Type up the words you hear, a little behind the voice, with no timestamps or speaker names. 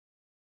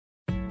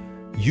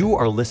You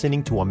are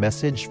listening to a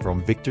message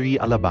from Victory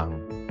Alabang.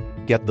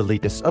 Get the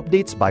latest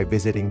updates by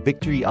visiting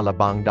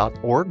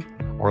victoryalabang.org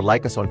or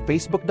like us on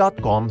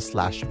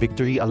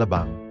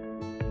facebook.com/victoryalabang.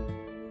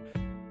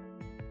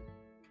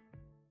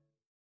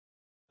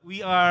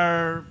 We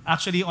are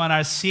actually on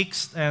our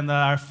sixth and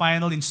our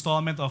final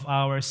installment of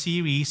our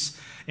series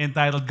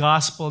entitled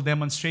Gospel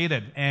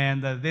Demonstrated.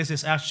 And this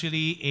is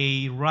actually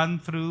a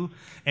run-through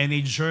and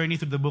a journey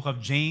through the book of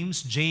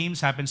James.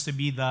 James happens to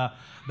be the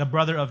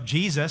brother of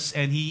Jesus,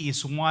 and he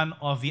is one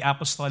of the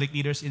apostolic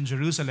leaders in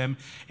Jerusalem.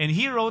 And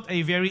he wrote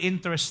a very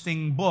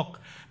interesting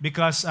book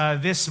because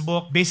this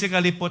book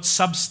basically puts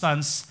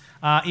substance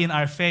in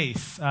our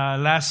faith.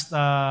 Last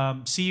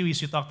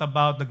series, we talked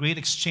about the Great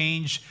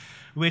Exchange,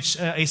 which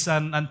is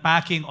an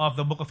unpacking of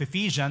the book of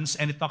Ephesians,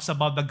 and it talks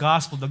about the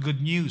gospel, the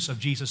good news of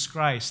Jesus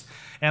Christ.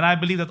 And I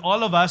believe that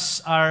all of us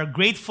are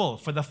grateful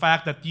for the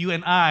fact that you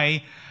and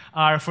I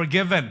are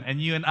forgiven, and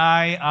you and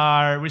I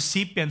are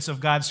recipients of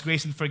God's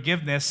grace and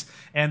forgiveness,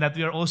 and that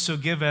we are also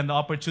given the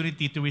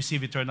opportunity to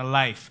receive eternal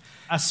life.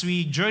 As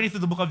we journey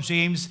through the book of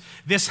James,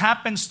 this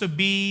happens to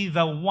be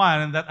the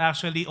one that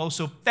actually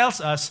also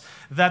tells us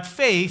that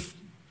faith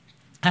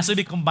has to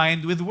be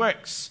combined with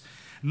works,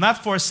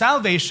 not for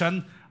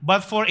salvation,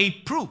 but for a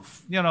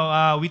proof.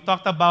 We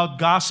talked about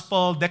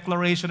gospel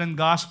declaration and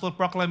gospel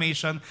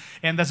proclamation,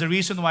 and that's the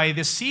reason why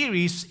this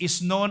series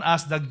is known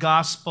as the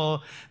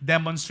Gospel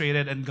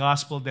Demonstrated and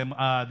Gospel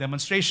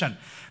Demonstration.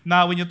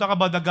 Now, when you talk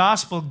about the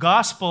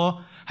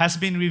gospel has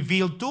been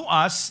revealed to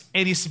us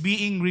and is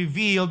being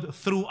revealed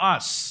through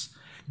us.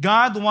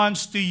 God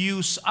wants to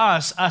use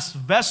us as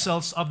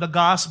vessels of the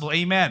gospel.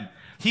 Amen.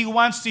 He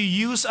wants to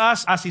use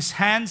us as His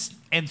hands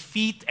and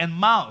feet and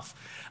mouth.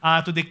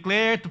 To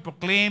declare, to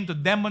proclaim, to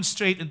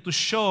demonstrate, and to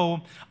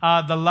show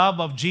the love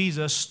of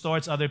Jesus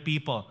towards other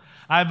people.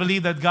 I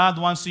believe that God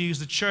wants to use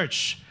the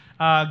church.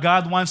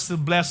 God wants to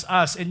bless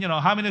us. And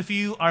how many of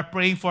you are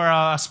praying for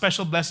a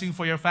special blessing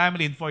for your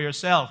family and for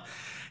yourself?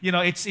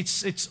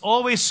 It's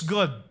always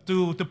good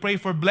to pray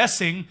for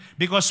blessing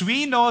because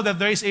we know that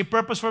there is a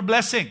purpose for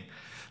blessing.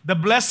 The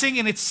blessing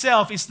in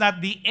itself is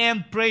not the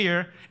end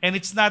prayer, and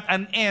it's not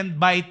an end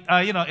by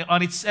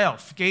on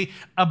itself. Okay,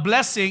 a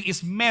blessing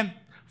is meant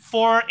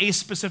for a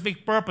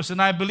specific purpose.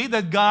 And I believe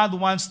that God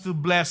wants to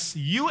bless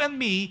you and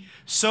me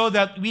so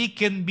that we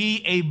can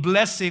be a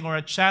blessing or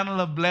a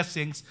channel of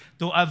blessings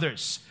to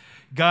others.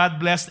 God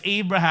blessed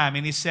Abraham,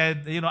 and He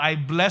said, I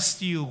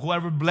blessed you.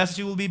 Whoever blesses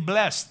you will be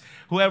blessed.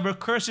 Whoever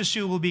curses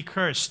you will be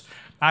cursed.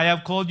 I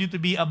have called you to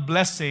be a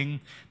blessing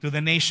to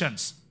the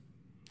nations.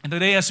 And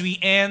today, as we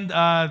end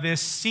this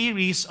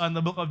series on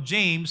the book of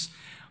James,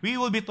 we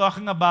will be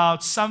talking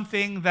about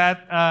something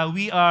that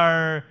we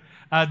are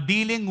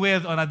dealing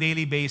with on a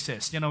daily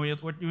basis.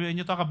 When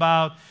you talk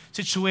about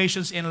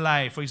situations in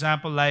life, for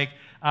example, like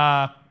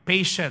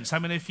patience. How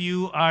many of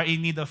you are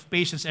in need of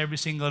patience every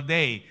single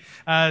day?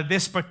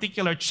 This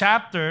particular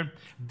chapter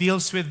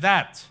deals with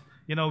that.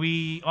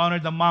 We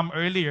honored the mom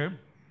earlier,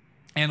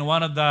 and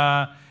one of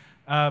the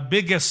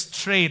biggest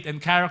trait and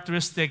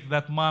characteristic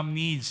that mom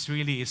needs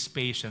really is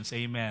patience.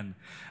 Amen.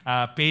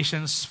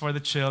 Patience for the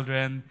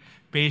children,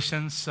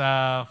 patience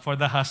for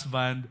the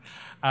husband.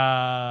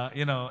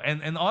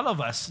 And all of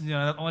us,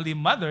 not only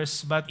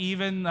mothers, but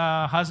even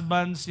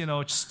husbands,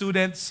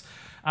 students,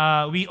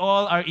 we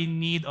all are in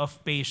need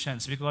of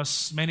patience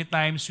because many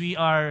times we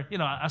are,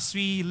 as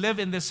we live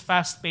in this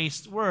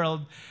fast-paced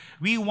world,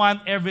 we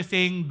want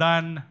everything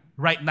done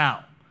right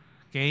now.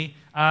 Okay?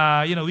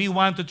 We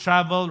want to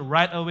travel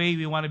right away.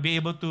 We want to be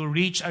able to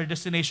reach our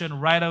destination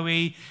right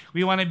away.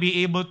 We want to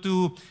be able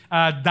to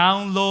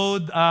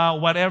download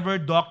whatever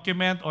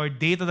document or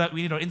data that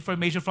we need or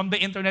information from the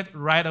internet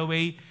right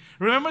away.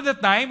 Remember the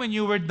time when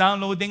you were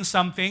downloading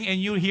something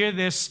and you hear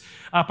this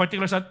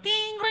particular sound,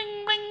 ding,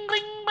 ring, ring,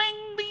 ring,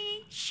 bang,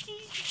 ding,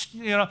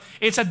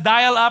 it's a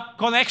dial-up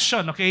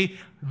connection, okay?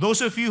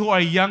 Those of you who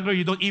are younger,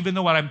 you don't even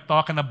know what I'm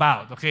talking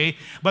about, okay?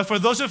 But for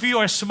those of you who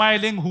are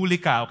smiling,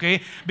 huli ka,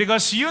 okay?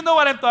 Because you know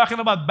what I'm talking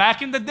about.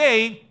 Back in the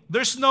day,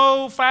 there's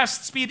no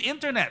fast-speed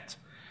internet.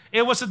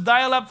 It was a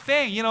dial-up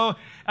thing,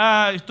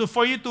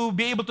 for you to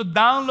be able to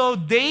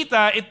download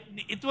data,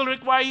 it will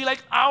require you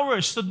like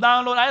hours to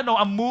download,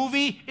 a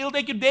movie. It'll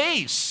take you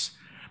days.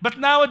 But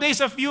nowadays,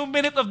 a few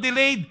minutes of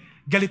delayed,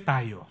 galit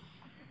tayo.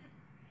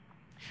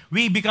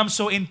 We become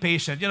so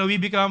impatient. We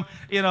become,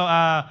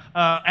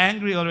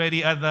 angry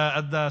already at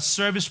the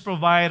service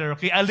provider.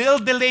 Okay, a little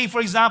delay,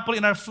 for example,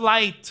 in our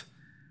flight.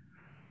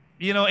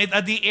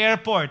 At the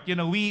airport.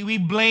 We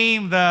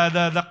blame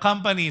the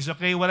companies.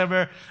 Okay,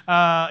 whatever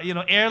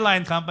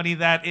airline company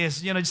that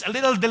is. Just a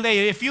little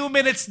delay, a few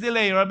minutes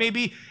delay, or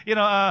maybe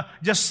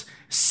just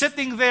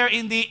sitting there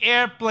in the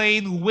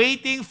airplane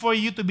waiting for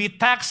you to be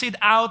taxied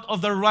out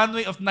of the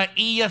runway of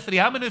NAIA 3.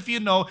 How many of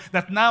you know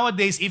that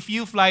nowadays, if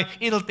you fly,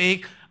 it'll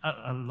take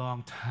a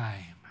long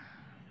time?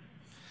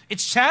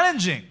 It's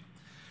challenging.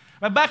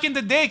 But back in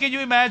the day, can you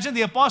imagine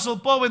the Apostle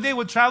Paul, when they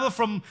would travel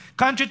from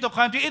country to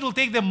country, it'll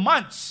take them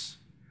months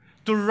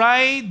to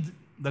ride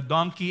the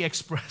Donkey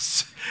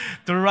Express,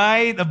 to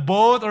ride a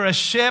boat or a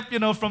ship,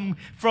 from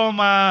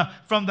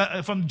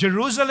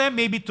Jerusalem,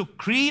 maybe to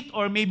Crete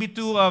or maybe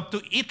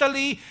to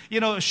Italy,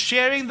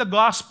 sharing the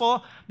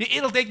gospel.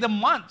 It'll take them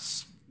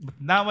months. But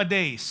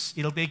nowadays,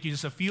 it'll take you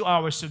just a few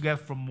hours to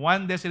get from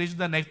one destination to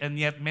the next, and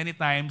yet many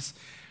times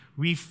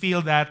we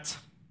feel that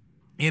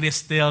it is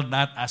still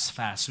not as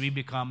fast. We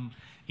become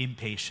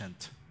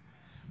impatient.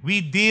 We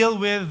deal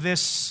with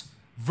this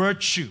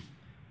virtue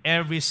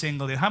every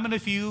single day. How many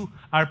of you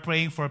are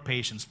praying for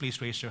patience?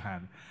 Please raise your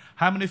hand.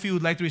 How many of you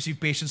would like to receive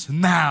patience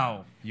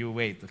now? You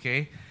wait,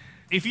 okay?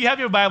 If you have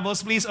your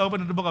Bibles, please open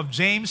to the book of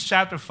James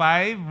chapter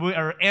 5. We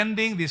are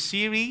ending this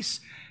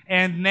series.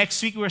 And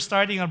next week, we're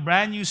starting a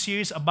brand new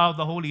series about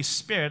the Holy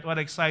Spirit. What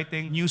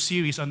exciting new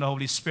series on the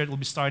Holy Spirit will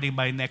be starting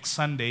by next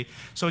Sunday.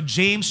 So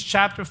James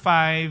chapter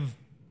 5,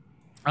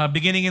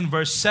 beginning in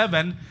verse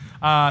 7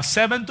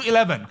 to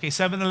 11. Okay,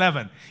 7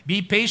 11.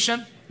 Be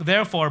patient,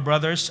 therefore,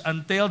 brothers,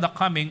 until the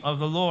coming of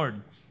the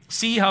Lord.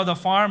 See how the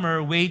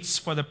farmer waits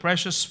for the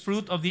precious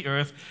fruit of the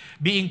earth,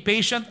 being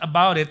patient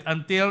about it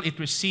until it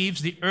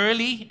receives the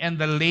early and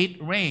the late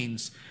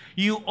rains.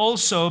 You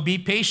also be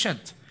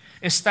patient.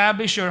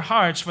 Establish your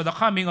hearts, for the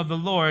coming of the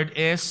Lord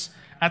is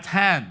at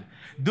hand.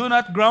 Do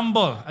not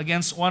grumble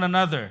against one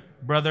another,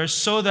 brothers,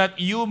 so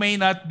that you may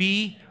not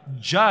be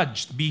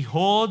judged.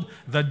 Behold,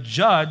 the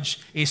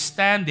judge is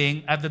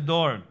standing at the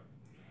door.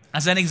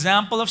 As an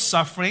example of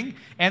suffering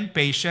and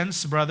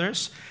patience,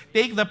 brothers,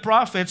 take the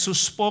prophets who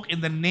spoke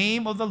in the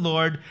name of the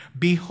Lord.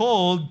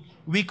 Behold,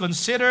 we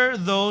consider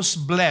those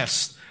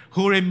blessed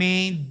who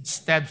remained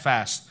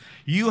steadfast.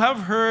 You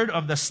have heard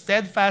of the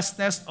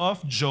steadfastness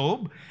of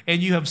Job,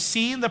 and you have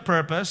seen the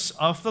purpose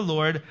of the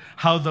Lord,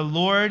 how the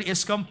Lord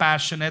is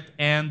compassionate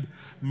and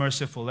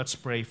merciful. Let's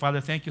pray.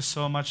 Father, thank you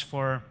so much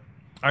for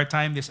our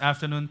time this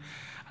afternoon.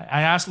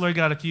 I ask, Lord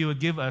God, that you would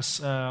give us,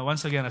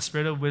 once again, a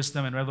spirit of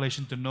wisdom and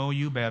revelation to know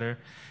you better,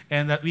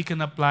 and that we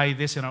can apply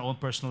this in our own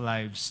personal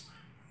lives.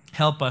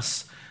 Help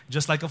us,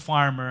 just like a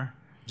farmer,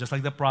 just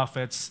like the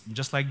prophets,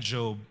 just like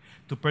Job,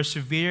 to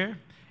persevere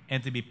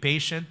and to be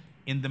patient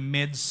in the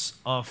midst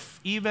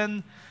of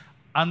even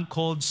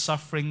untold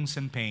sufferings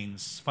and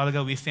pains. Father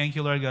God, we thank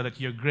you, Lord God,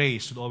 that your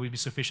grace would always be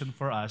sufficient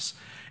for us.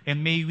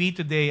 And may we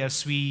today,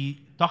 as we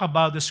talk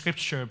about the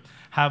Scripture,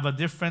 have a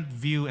different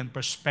view and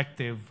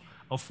perspective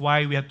of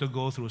why we have to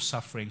go through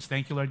sufferings.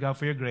 Thank you, Lord God,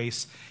 for your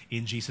grace.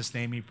 In Jesus'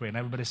 name we pray. And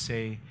everybody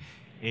say,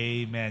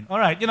 amen. All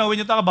right, when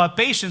you talk about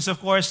patience, of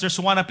course, there's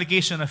one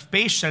application of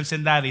patience,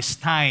 and that is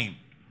time.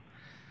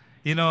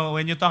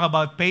 When you talk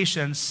about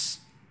patience,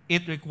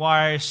 it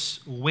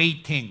requires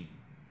waiting.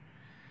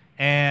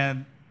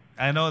 And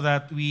I know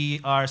that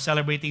we are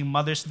celebrating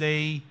Mother's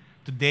Day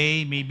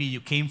today. Maybe you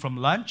came from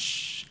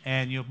lunch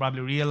and you probably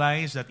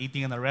realize that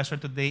eating in a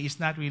restaurant today is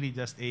not really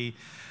just a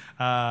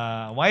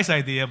wise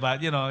idea,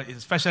 but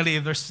especially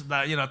if there's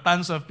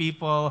tons of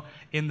people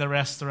in the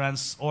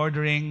restaurants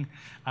ordering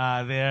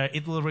there,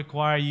 it will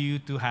require you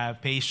to have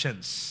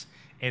patience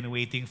and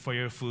waiting for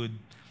your food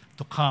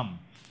to come.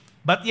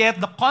 But yet,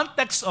 the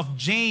context of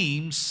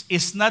James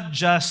is not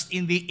just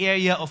in the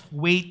area of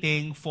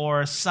waiting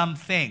for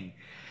something.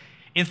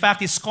 In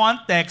fact, his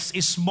context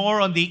is more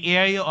on the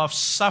area of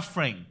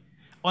suffering,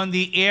 on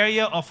the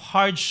area of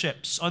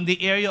hardships, on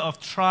the area of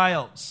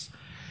trials.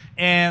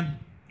 And,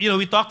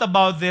 we talked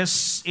about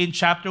this in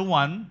chapter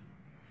 1.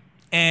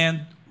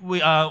 And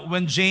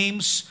when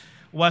James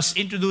was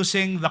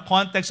introducing the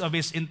context of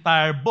his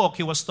entire book,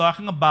 he was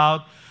talking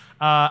about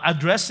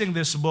addressing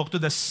this book to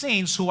the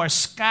saints who are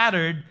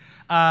scattered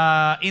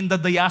in the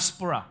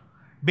diaspora.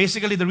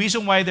 Basically, the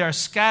reason why they are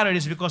scattered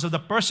is because of the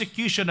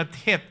persecution that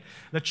hit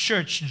the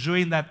church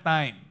during that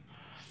time.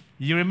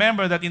 You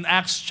remember that in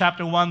Acts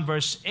chapter 1,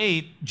 verse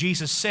 8,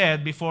 Jesus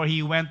said before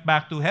he went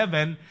back to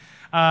heaven,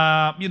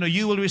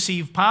 you will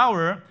receive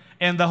power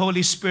and the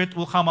Holy Spirit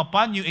will come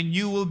upon you, and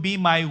you will be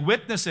my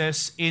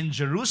witnesses in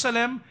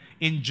Jerusalem,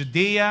 in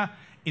Judea,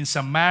 in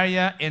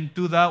Samaria, and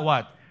to the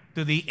what?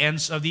 To the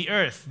ends of the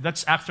earth.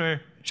 That's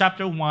after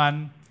chapter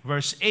 1,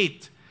 verse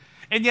 8.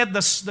 And yet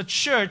the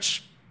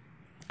church,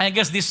 I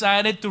guess,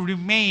 decided to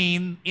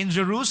remain in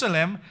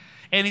Jerusalem.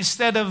 And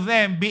instead of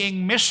them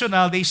being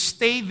missional, they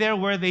stayed there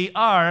where they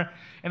are.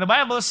 And the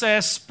Bible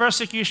says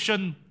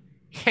persecution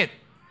hit.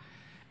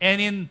 And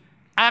in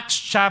Acts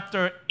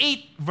chapter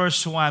 8,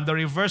 verse 1, the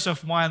reverse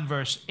of 1,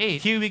 verse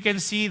 8, here we can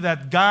see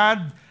that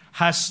God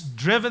has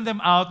driven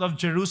them out of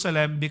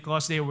Jerusalem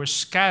because they were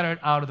scattered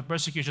out of the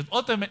persecution.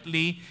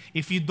 Ultimately,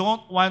 if you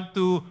don't want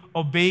to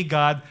obey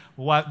God,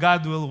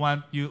 God will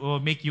want you or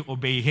make you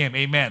obey Him.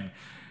 Amen.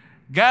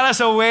 God has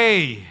a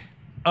way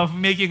of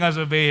making us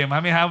obey Him. I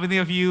mean, how many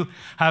of you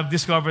have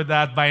discovered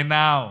that by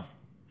now?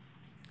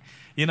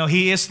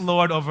 He is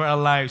Lord over our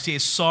lives. He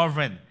is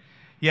sovereign.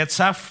 Yet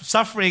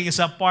suffering is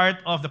a part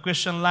of the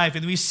Christian life.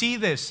 And we see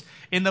this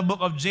in the book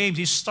of James.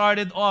 He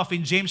started off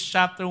in James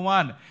chapter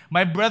 1.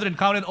 My brethren,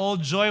 count it all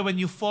joy when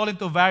you fall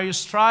into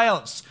various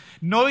trials,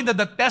 knowing that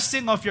the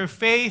testing of your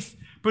faith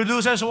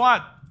produces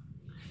what?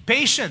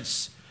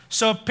 Patience.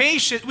 So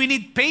we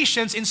need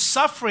patience in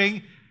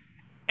suffering,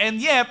 and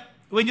yet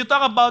when you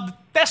talk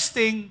about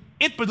testing,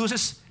 it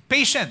produces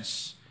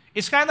patience.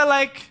 It's kind of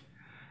like,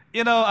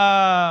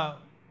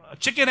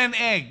 chicken and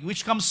egg,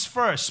 which comes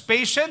first?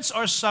 Patience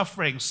or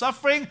suffering?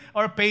 Suffering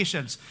or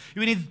patience?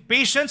 You need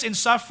patience in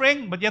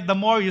suffering, but yet the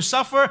more you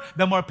suffer,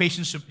 the more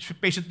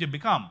patient you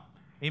become.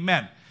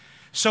 Amen.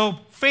 So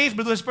faith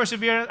produces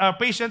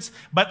patience,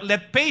 but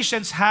let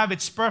patience have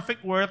its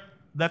perfect work,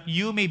 that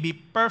you may be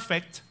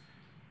perfect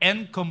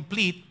and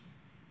complete,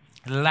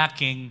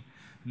 lacking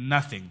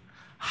nothing.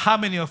 How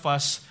many of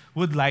us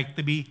would like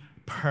to be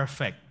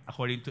perfect,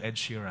 according to Ed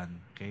Sheeran?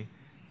 Okay,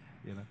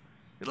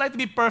 you'd like to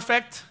be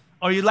perfect,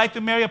 or you'd like to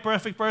marry a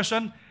perfect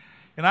person,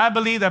 and I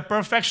believe that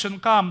perfection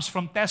comes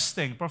from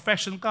testing.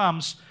 Perfection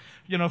comes,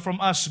 from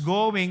us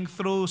going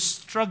through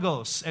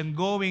struggles and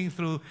going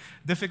through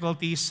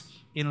difficulties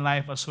in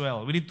life as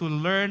well. We need to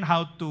learn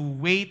how to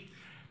wait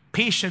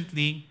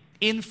patiently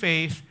in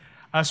faith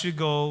as we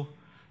go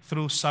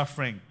through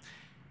suffering.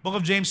 Book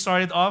of James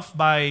started off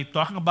by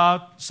talking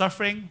about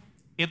suffering.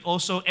 It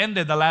also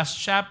ended the last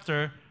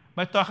chapter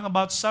by talking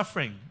about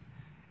suffering.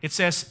 It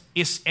says,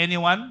 is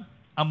anyone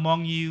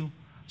among you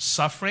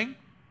suffering?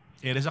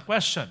 It is a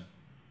question.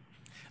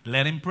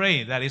 Let him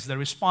pray. That is the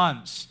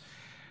response.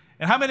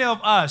 And how many of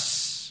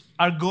us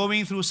are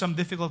going through some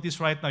difficulties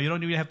right now? You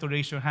don't even have to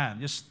raise your hand.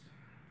 Just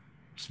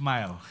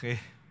smile, okay?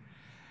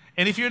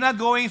 And if you're not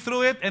going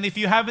through it, and if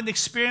you haven't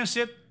experienced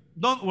it,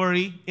 don't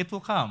worry, it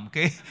will come,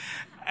 okay?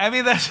 I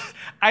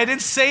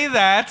didn't say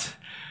that.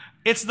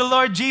 It's the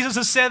Lord Jesus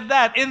who said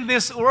that. In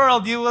this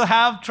world, you will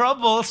have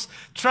troubles.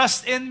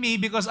 Trust in me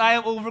because I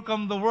have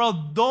overcome the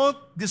world. Don't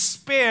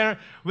despair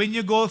when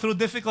you go through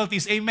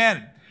difficulties.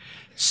 Amen.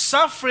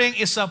 Suffering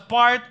is a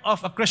part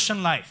of a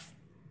Christian life.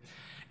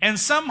 And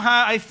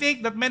somehow, I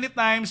think that many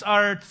times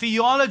our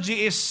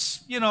theology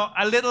is,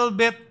 a little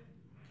bit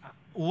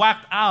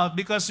whacked out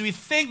because we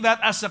think that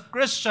as a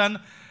Christian,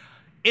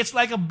 it's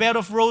like a bed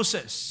of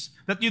roses,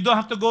 that you don't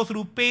have to go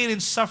through pain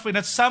and suffering,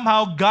 that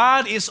somehow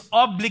God is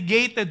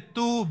obligated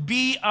to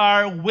be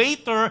our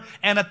waiter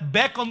and at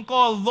beck and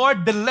call,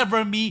 Lord,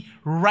 deliver me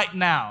right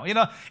now.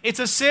 It's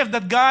as if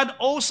that God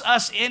owes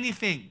us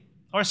anything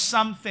or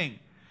something.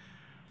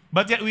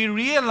 But yet we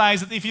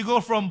realize that if you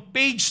go from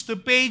page to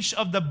page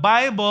of the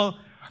Bible,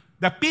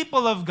 the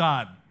people of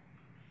God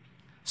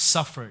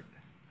suffered.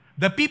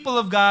 The people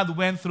of God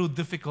went through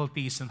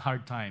difficulties and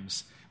hard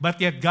times.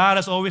 But yet God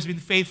has always been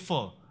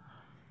faithful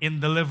in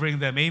delivering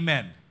them.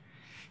 Amen.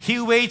 He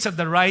waits at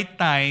the right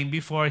time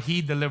before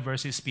He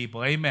delivers His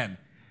people. Amen.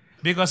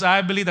 Because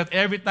I believe that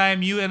every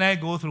time you and I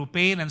go through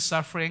pain and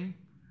suffering,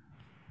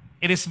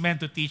 it is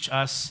meant to teach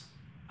us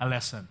a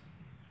lesson.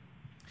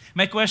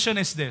 My question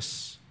is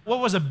this: what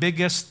was the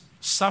biggest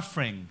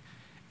suffering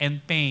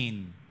and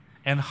pain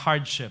and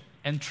hardship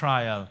and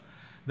trial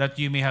that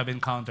you may have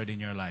encountered in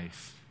your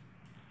life?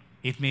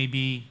 It may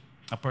be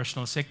a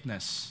personal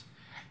sickness.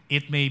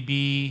 It may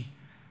be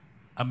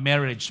a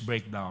marriage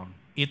breakdown.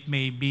 It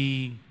may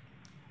be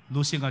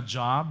losing a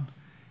job.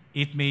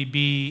 It may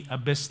be a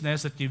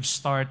business that you've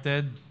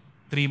started,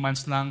 3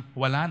 months lang,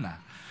 wala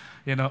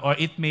na. Or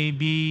it may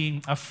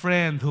be a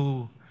friend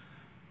who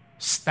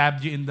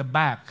stabbed you in the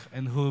back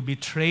and who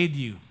betrayed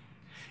you.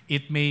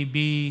 It may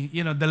be,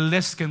 the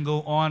list can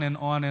go on and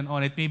on and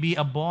on. It may be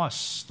a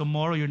boss.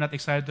 Tomorrow you're not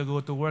excited to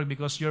go to work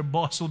because your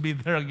boss will be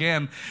there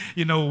again,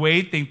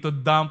 waiting to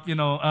dump,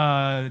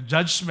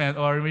 judgment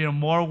or,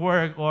 more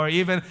work, or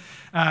even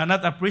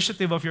not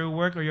appreciative of your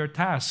work or your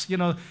task.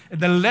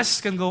 The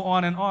list can go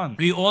on and on.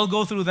 We all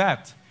go through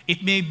that.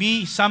 It may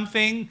be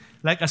something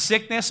like a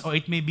sickness, or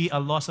it may be a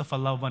loss of a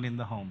loved one in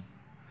the home.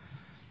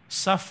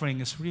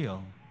 Suffering is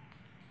real.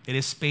 It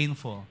is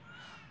painful.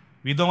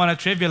 We don't want to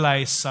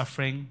trivialize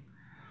suffering,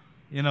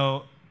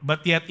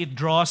 but yet it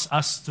draws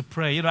us to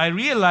pray. I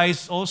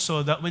realize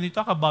also that when you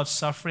talk about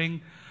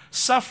suffering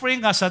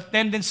has a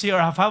tendency or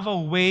have a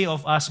way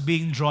of us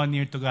being drawn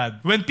near to God.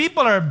 When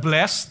people are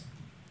blessed,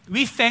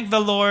 we thank the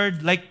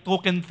Lord like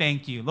token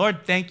thank you.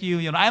 Lord, thank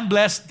you. I'm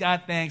blessed.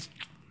 God, thanks.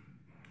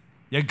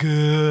 You're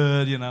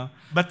good,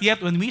 But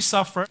yet when we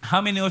suffer,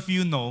 how many of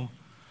you know,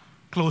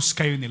 close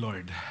kayo ni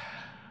Lord?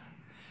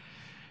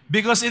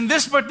 Because in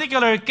this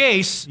particular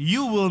case,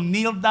 you will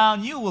kneel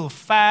down, you will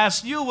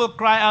fast, you will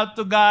cry out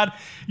to God,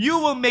 you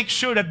will make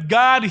sure that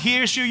God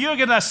hears you. You're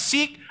going to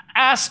seek,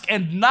 ask,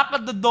 and knock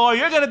at the door.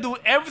 You're going to do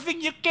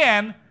everything you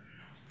can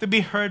to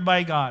be heard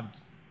by God.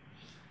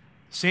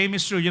 Same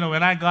is true.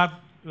 When I got,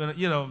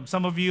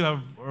 some of you have,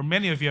 or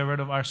many of you have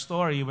heard of our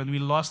story when we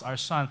lost our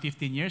son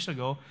 15 years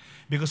ago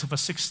because of a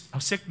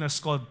sickness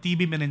called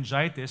TB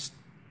meningitis.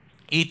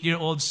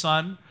 8-year-old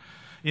son.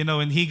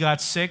 When he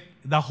got sick,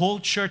 the whole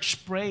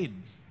church prayed.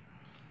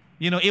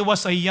 It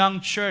was a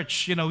young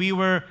church. We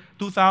were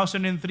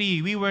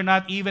 2003. We were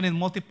not even in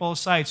multiple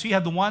sites. We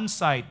had one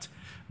site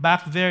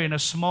back there in a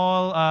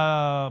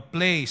small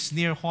place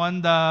near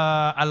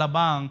Honda,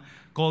 Alabang,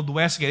 called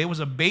Westgate. It was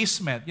a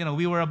basement.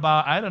 We were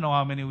about, I don't know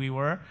how many we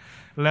were,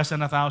 less than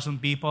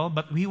 1,000 people,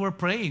 but we were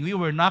praying. We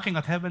were knocking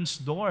at heaven's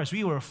doors.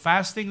 We were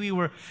fasting.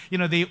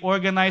 They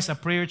organized a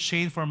prayer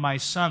chain for my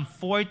son,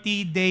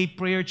 40-day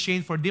prayer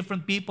chain for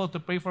different people to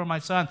pray for my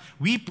son.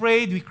 We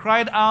prayed, we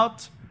cried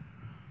out,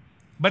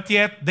 but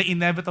yet the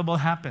inevitable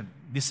happened.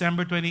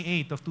 December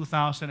 28th of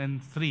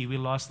 2003, we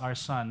lost our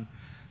son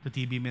to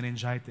TB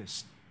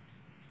meningitis.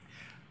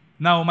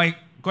 Now, my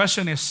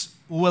question is,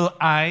 will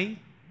I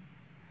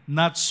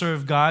not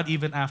serve God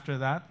even after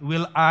that?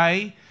 Will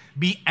I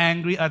be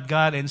angry at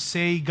God and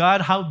say,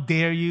 God, how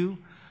dare you?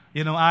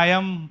 I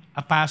am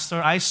a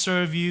pastor. I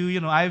serve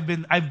you.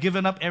 I've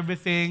given up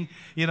everything,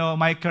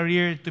 my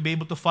career to be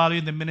able to follow you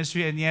in the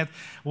ministry, and yet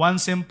one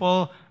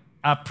simple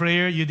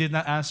prayer you did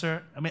not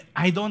answer.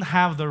 I don't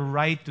have the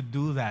right to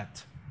do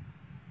that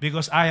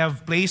because I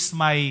have placed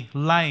my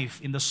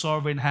life in the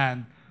sovereign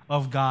hand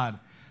of God.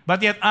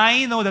 But yet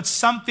I know that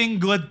something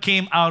good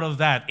came out of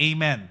that.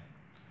 Amen.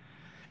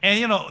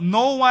 And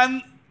no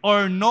one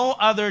or no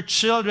other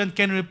children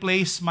can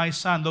replace my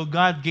son. Though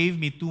God gave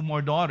me 2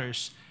 more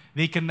daughters,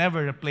 they can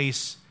never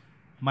replace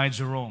my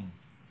Jerome.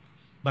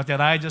 But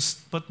that I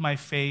just put my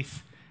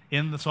faith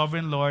in the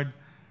sovereign Lord.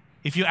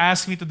 If you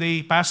ask me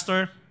today,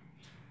 Pastor,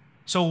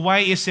 so why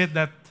is it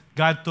that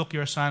God took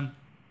your son?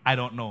 I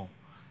don't know.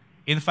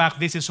 In fact,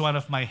 this is one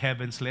of my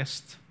heaven's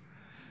list.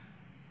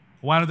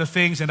 One of the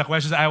things and the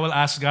questions I will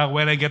ask God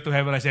when I get to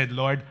heaven, I said,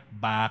 Lord,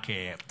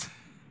 bakit?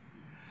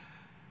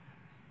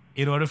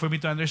 In order for me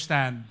to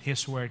understand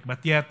His work.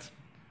 But yet,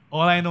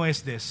 all I know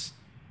is this.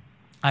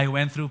 I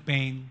went through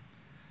pain.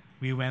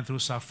 We went through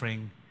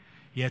suffering.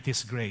 Yet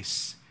His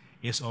grace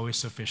is always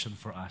sufficient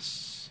for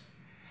us.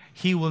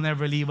 He will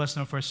never leave us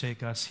nor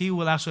forsake us. He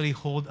will actually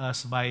hold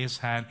us by His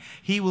hand.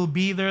 He will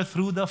be there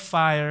through the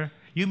fire.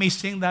 You may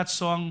sing that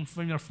song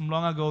from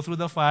long ago, Through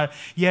the Fire.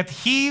 Yet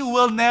He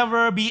will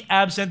never be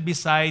absent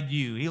beside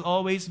you. He'll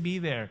always be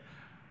there.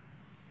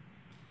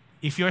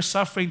 If you're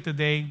suffering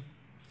today,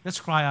 let's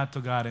cry out to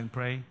God and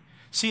pray.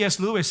 C.S.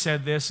 Lewis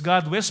said this,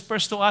 God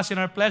whispers to us in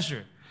our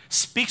pleasure,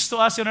 speaks to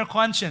us in our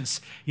conscience,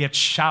 yet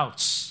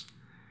shouts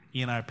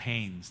in our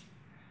pains.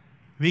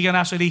 We can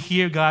actually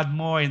hear God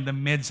more in the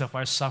midst of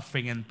our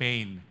suffering and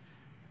pain,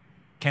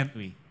 can't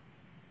we?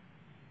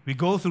 We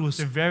go through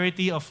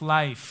severity of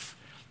life,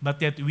 but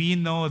yet we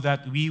know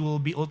that we will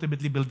be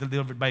ultimately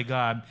delivered by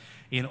God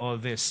in all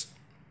this.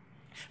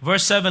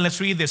 Verse 7, let's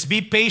read this.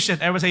 Be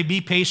patient. Everyone say, be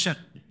patient.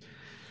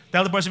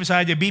 Tell the person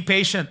beside you, be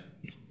patient.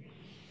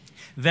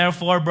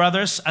 Therefore,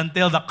 brothers,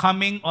 until the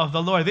coming of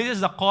the Lord. This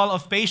is the call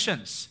of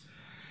patience.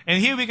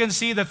 And here we can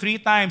see that 3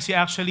 times he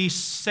actually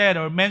said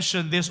or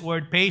mentioned this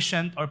word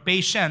patient or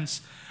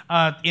patience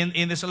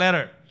in this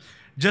letter.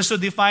 Just to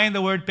define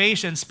the word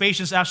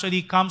patience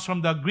actually comes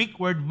from the Greek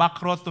word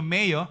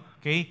makrothumeo.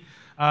 Okay,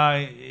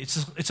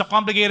 it's a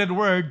complicated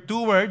word,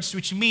 2 words,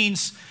 which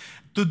means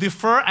to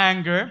defer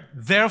anger,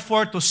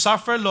 therefore to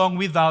suffer long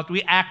without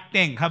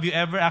reacting. Have you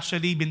ever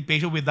actually been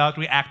patient without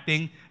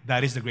reacting?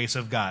 That is the grace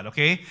of God,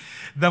 okay?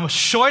 The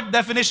short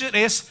definition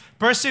is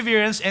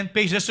perseverance and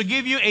patience. Just to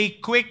give you a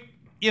quick,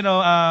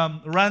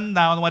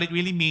 rundown what it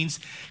really means,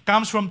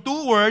 comes from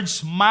 2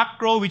 words,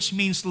 macro, which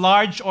means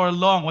large or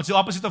long. What's the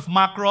opposite of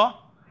macro?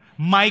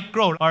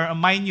 Micro, or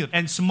minute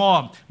and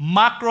small.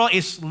 Macro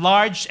is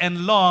large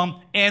and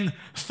long, and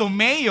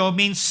thumeo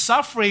means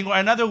suffering, or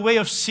another way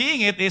of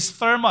seeing it is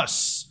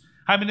thermos.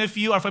 How many of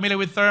you are familiar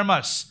with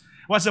thermos?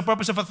 What's the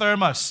purpose of a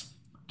thermos?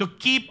 To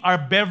keep our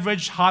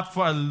beverage hot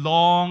for a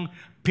long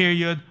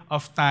period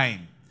of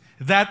time.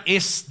 That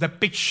is the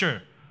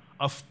picture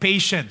of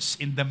patience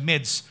in the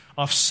midst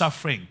of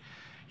suffering.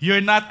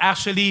 You're not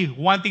actually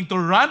wanting to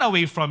run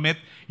away from it.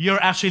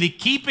 You're actually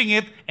keeping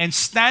it and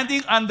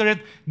standing under it,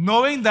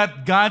 knowing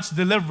that God's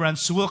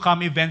deliverance will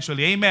come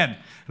eventually. Amen.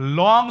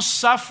 Long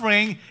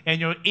suffering, and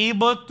you're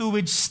able to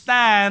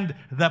withstand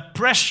the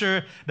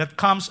pressure that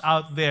comes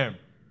out there.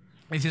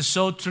 This is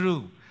so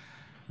true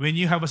when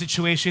you have a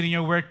situation in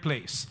your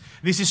workplace.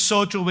 This is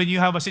so true when you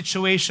have a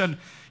situation,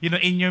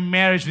 in your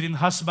marriage between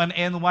husband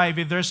and wife.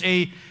 If there's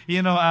a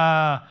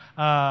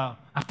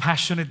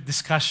passionate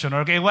discussion,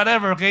 or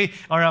whatever,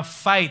 or a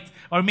fight,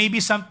 or maybe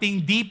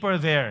something deeper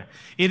there.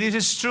 It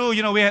is true,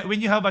 when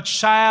you have a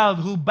child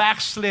who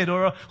backslid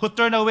or who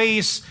turned away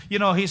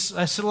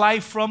his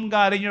life from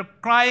God, and you're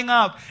crying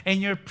out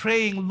and you're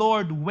praying,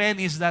 Lord, when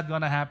is that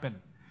going to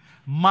happen?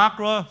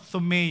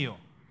 Makrothumeo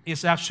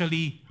is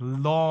actually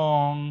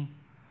long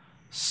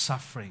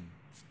suffering.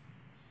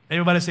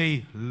 Everybody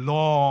say,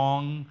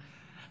 long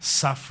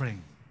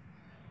suffering.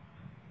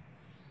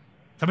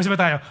 Sabi-sabi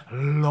tayo,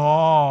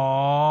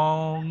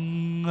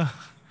 long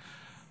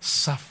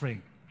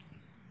suffering.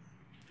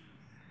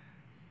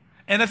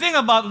 And the thing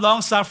about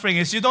long suffering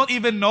is you don't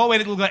even know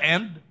when it will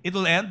end. It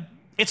will end.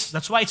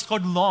 That's why it's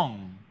called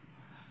long.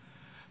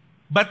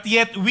 But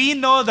yet we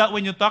know that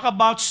when you talk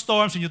about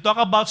storms, when you talk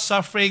about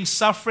suffering,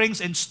 sufferings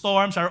and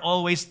storms are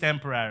always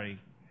temporary.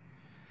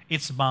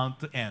 It's bound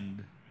to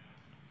end.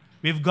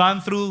 We've gone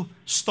through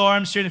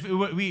storms here.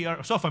 We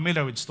are so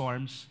familiar with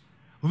storms.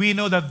 We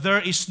know that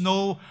there is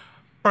no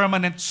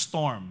permanent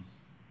storm.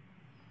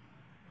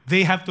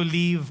 They have to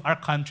leave our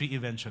country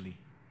eventually.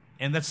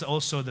 And that's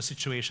also the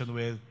situation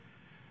with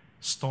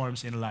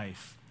storms in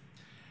life.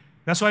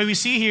 That's why we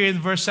see here in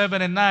verse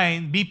 7 and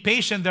 9, be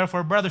patient,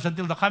 therefore, brothers,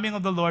 until the coming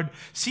of the Lord.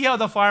 See how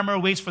the farmer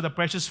waits for the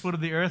precious fruit of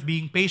the earth,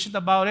 being patient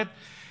about it.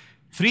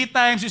 3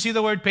 times you see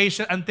the word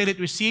patient, until it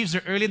receives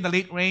the early and the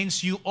late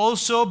rains. You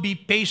also be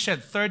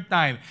patient. 3rd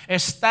time,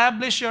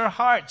 establish your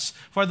hearts,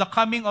 for the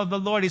coming of the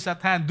Lord is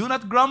at hand. Do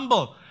not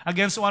grumble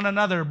against one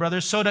another,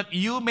 brothers, so that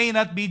you may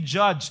not be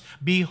judged.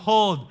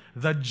 Behold,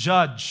 the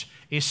judge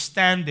is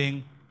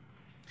standing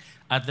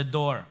at the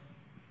door.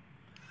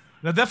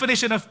 The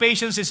definition of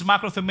patience is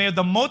makrothumeo.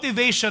 The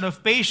motivation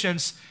of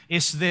patience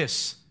is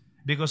this: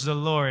 because the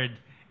Lord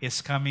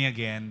is coming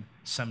again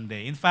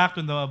someday. In fact,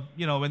 when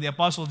the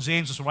Apostle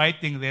James was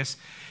writing this,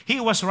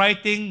 he was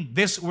writing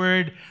this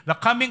word, the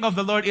coming of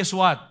the Lord is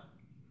what?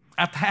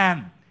 At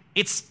hand.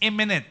 It's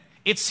imminent.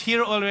 It's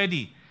here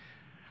already.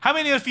 How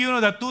many of you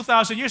know that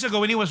 2,000 years ago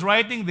when he was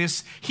writing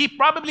this, he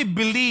probably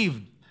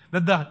believed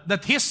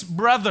that his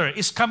brother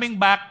is coming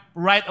back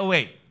right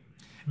away?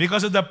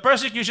 Because of the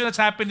persecution that's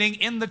happening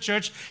in the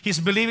church, he's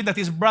believing that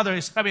his brother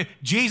is coming.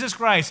 Jesus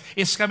Christ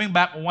is coming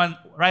back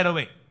right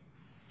away.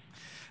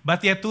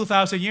 But yet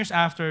 2,000 years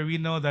after, we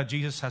know that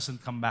Jesus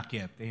hasn't come back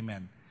yet.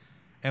 Amen.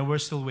 And we're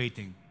still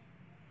waiting.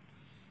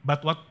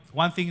 But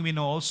one thing we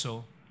know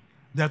also,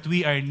 that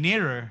we are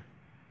nearer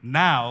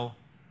now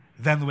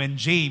than when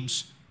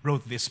James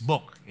wrote this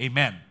book.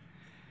 Amen.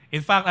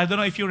 In fact, I don't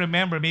know if you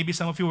remember, maybe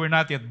some of you were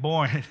not yet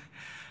born.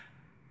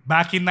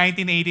 Back in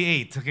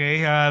 1988,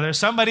 okay? There's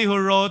somebody who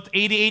wrote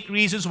 88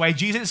 Reasons Why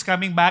Jesus is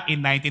Coming Back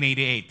in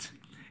 1988.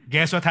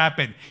 Guess what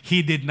happened?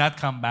 He did not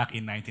come back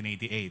in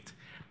 1988.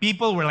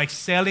 People were like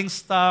selling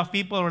stuff.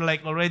 People were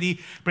like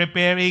already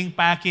preparing,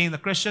 packing. The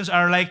Christians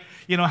are like,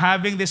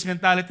 having this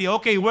mentality,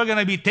 okay, we're going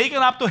to be taken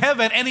up to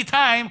heaven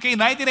anytime, okay,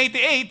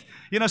 1988.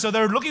 So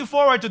they're looking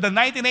forward to the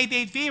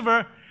 1988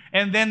 fever.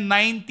 And then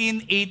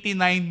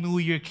 1989 New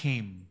Year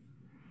came.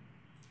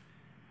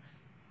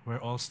 We're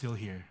all still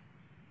here.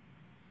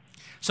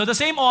 So the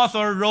same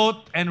author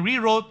wrote and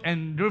rewrote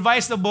and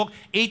revised the book,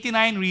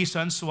 89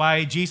 Reasons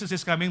Why Jesus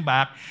is Coming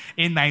Back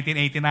in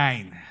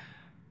 1989.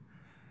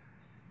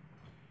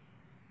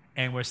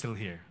 And we're still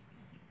here.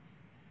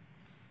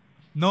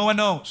 No one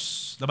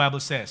knows, the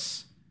Bible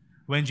says,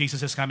 when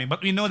Jesus is coming.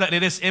 But we know that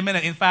it is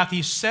imminent. In fact,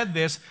 he said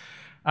this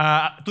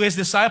to his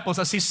disciples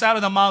as he sat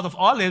on the Mount of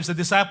Olives. The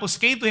disciples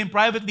came to him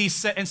privately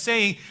and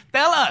saying,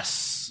 tell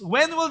us,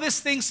 when will these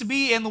things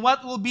be and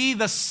what will be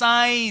the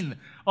sign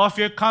of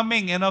your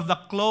coming and of the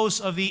close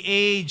of the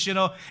age,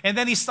 And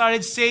then he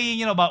started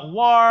saying, about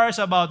wars,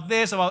 about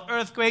this, about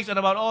earthquakes, and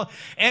about all.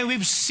 And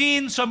we've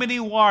seen so many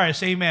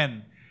wars,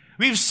 amen.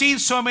 We've seen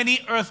so many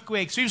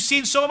earthquakes. We've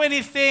seen so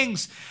many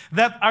things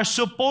that are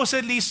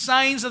supposedly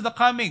signs of the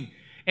coming.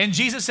 And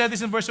Jesus said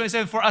this in verse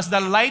 27, for as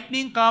the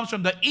lightning comes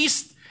from the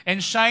east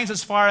and shines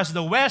as far as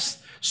the west,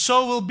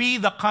 so will be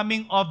the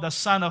coming of the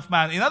Son of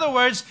Man. In other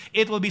words,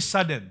 it will be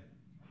sudden.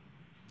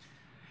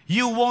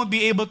 You won't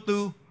be able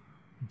to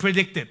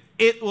predict it.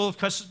 It will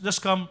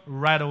just come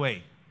right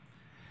away.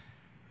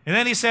 And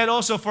then he said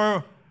also,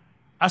 for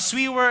as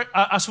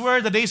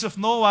were the days of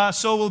Noah,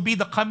 so will be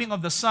the coming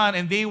of the Son,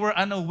 and they were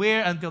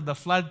unaware until the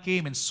flood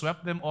came and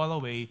swept them all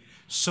away.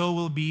 So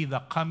will be the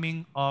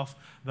coming of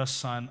the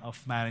Son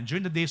of Man. And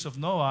during the days of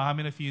Noah, how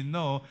many of you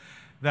know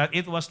that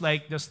it was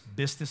like just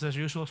business as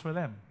usual for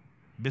them?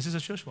 Business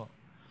as usual.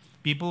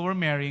 People were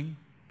marrying,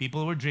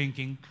 people were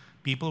drinking,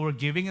 people were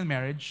giving in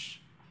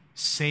marriage,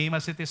 same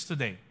as it is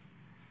today.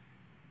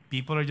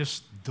 People are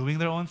just doing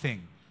their own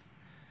thing.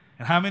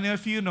 And how many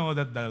of you know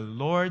that the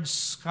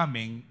Lord's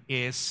coming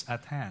is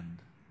at hand?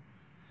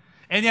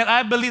 And yet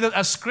I believe that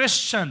as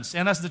Christians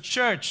and as the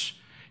church,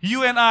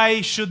 you and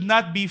I should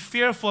not be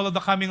fearful of the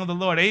coming of the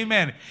Lord.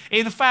 Amen.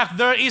 In fact,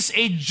 there is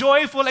a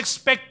joyful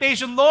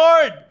expectation.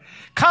 Lord,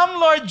 come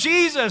Lord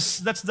Jesus.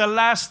 That's the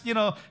last,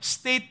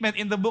 statement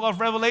in the book of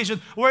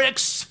Revelation. We're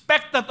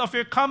expectant of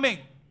your coming.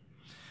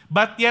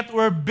 But yet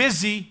we're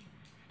busy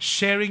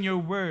sharing your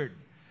word.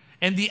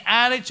 And the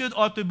attitude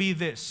ought to be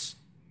this.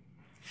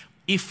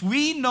 If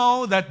we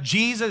know that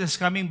Jesus is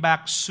coming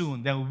back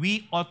soon, then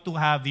we ought to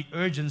have the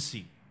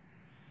urgency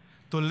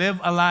to live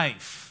a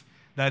life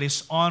that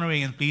is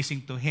honoring and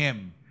pleasing to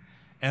Him,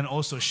 and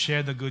also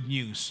share the good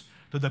news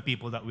to the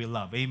people that we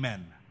love.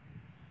 Amen.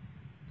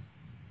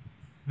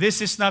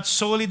 This is not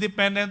solely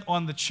dependent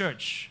on the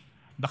church.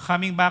 The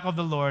coming back of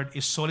the Lord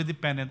is solely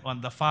dependent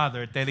on the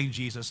Father telling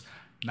Jesus,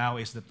 now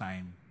is the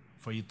time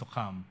for you to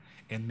come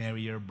and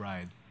marry your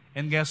bride.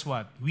 And guess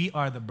what? We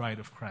are the bride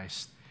of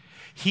Christ.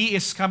 He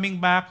is coming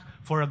back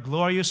for a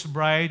glorious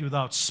bride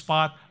without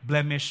spot,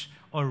 blemish,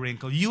 or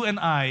wrinkle. You and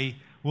I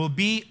will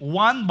be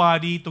one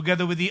body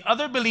together with the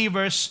other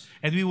believers,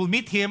 and we will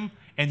meet Him,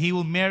 and He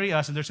will marry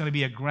us, and there's going to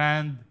be a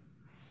grand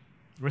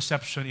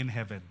reception in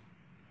heaven.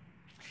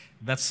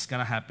 That's going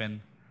to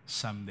happen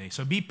someday.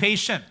 So be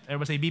patient.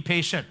 Everybody say, be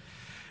patient.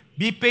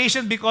 Be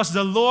patient because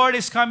the Lord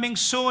is coming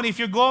soon. If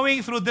you're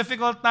going through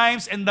difficult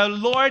times and the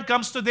Lord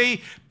comes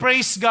today,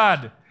 praise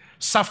God.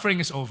 suffering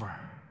is over.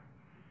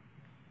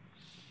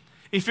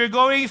 If you're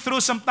going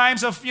through some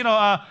times of,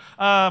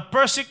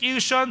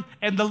 persecution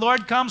and the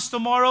Lord comes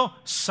tomorrow,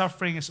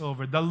 suffering is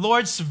over. The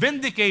Lord's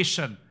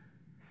vindication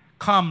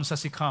comes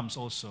as He comes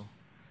also.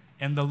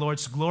 And the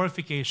Lord's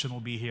glorification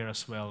will be here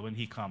as well when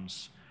He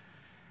comes.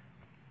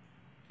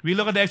 We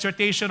look at the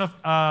exhortation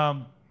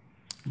of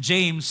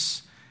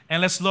James,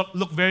 and let's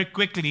look very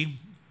quickly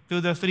to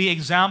the three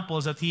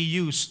examples that he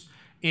used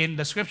in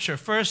the scripture.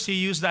 First, he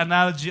used the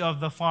analogy of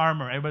the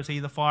farmer. Everybody say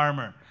the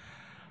farmer.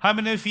 How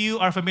many of you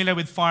are familiar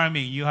with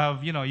farming? You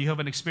have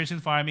an experience in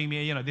farming.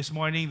 This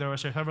morning there were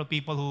several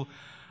people who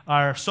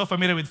are so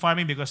familiar with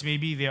farming because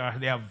maybe they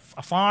have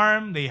a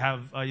farm, they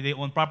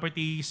own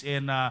properties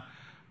in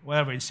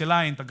in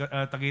Sila, in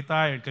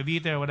Tagaytay, or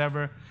Cavite, or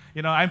whatever.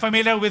 I'm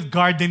familiar with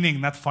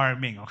gardening, not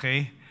farming.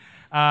 Okay,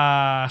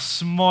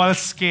 small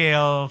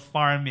scale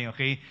farming.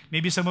 Okay,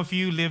 maybe some of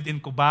you lived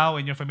in Cubao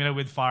and you're familiar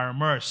with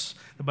farmers,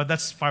 but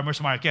that's farmers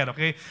market.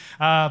 Okay,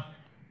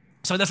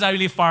 so that's not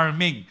really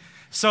farming.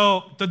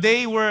 So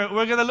today we're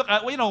going to look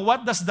at,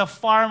 what does the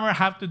farmer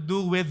have to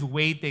do with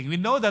waiting? We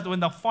know that when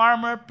the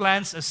farmer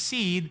plants a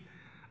seed,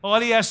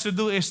 all he has to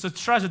do is to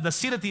trust that the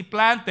seed that he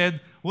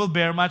planted will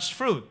bear much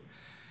fruit.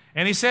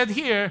 And he said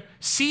here,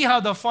 see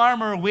how the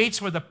farmer waits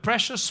for the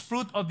precious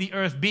fruit of the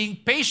earth, being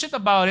patient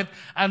about it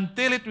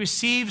until it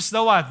receives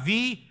the what?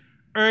 The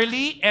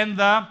early and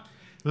the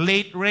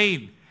late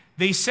rain.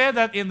 They said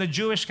that in the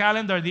Jewish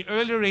calendar, the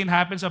early rain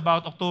happens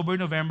about October,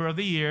 November of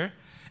the year.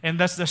 And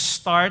that's the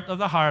start of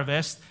the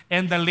harvest.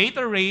 And the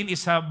later rain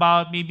is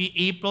about maybe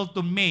April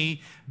to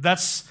May.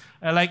 That's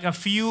like a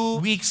few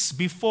weeks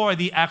before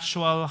the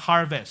actual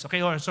harvest.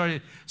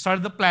 Start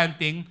of the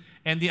planting.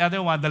 And the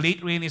other one, the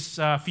late rain, is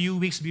a few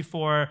weeks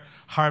before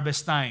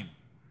harvest time.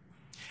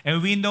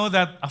 And we know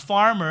that a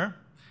farmer,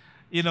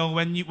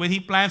 when he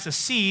plants a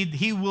seed,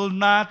 he will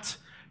not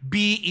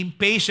be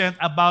impatient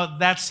about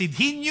that seed.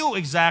 He knew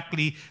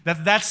exactly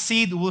that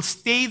seed will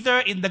stay there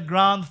in the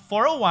ground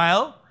for a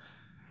while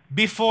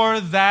before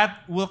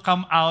that will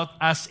come out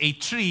as a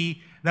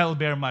tree that will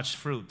bear much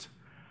fruit.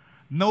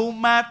 No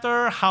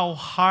matter how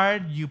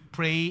hard you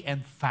pray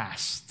and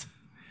fast,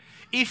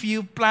 if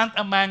you plant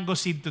a mango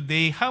seed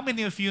today, how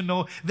many of you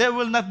know there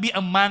will not be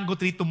a mango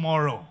tree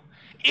tomorrow?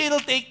 It'll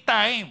take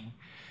time.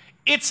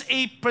 It's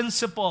a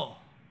principle.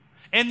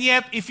 And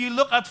yet, if you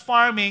look at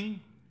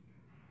farming,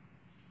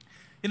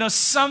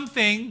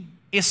 something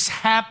is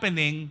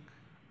happening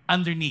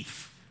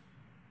underneath.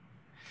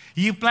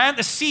 You plant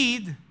a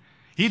seed,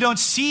 you don't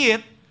see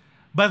it,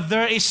 but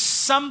there is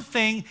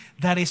something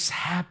that is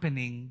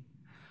happening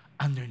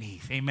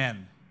underneath.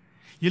 Amen.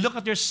 You look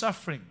at your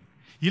suffering.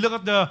 You look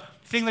at the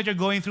thing that you're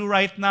going through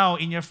right now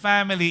in your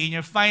family, in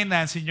your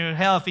finance, in your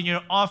health, in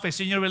your office,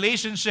 in your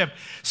relationship.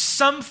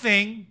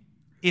 Something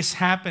is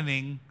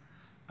happening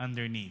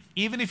underneath.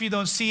 Even if you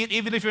don't see it,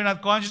 even if you're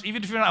not conscious,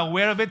 even if you're not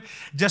aware of it,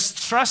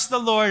 just trust the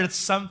Lord that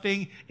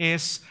something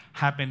is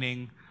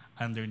happening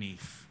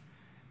underneath.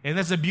 And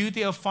that's the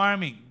beauty of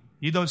farming.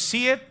 You don't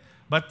see it,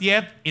 but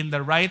yet, in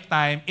the right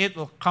time, it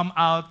will come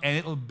out and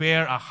it will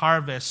bear a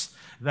harvest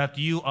that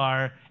you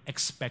are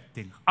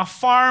expecting. A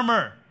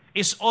farmer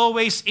is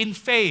always in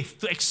faith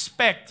to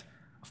expect.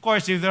 Of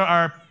course, if there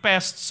are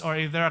pests or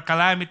if there are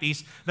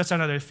calamities, that's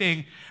another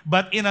thing.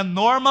 But in a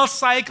normal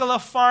cycle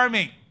of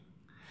farming,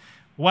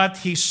 what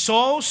he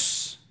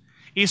sows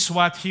is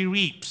what he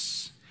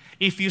reaps.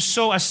 If you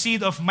sow a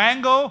seed of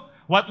mango,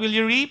 what will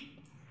you reap?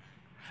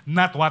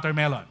 Not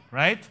watermelon,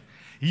 right?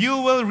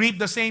 You will reap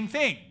the same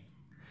thing.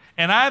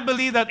 And I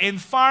believe that in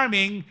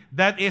farming,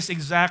 that is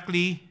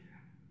exactly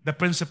the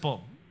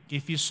principle.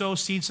 If you sow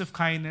seeds of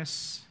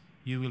kindness,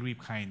 you will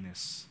reap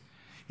kindness.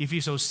 If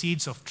you sow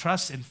seeds of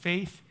trust and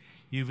faith,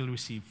 you will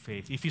receive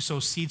faith. If you sow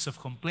seeds of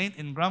complaint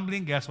and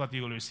grumbling, guess what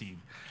you will receive?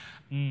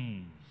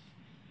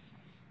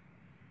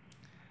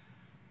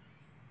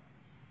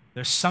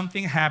 There's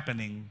something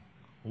happening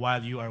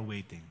while you are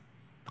waiting.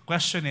 The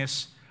question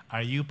is,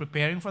 are you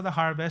preparing for the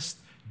harvest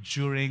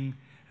during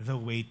the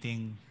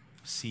waiting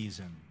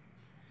season?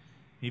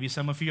 Maybe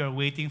some of you are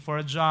waiting for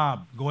a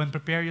job. Go and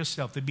prepare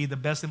yourself to be the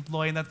best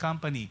employee in that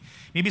company.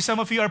 Maybe some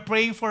of you are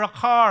praying for a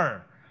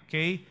car.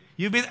 Okay?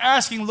 You've been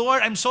asking,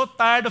 Lord, I'm so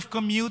tired of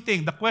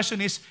commuting. The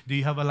question is, do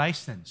you have a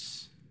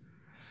license?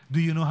 Do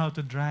you know how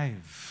to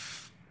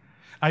drive?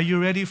 Are you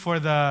ready for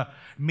the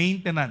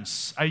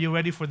maintenance? Are you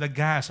ready for the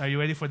gas? Are you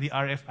ready for the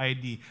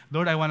RFID?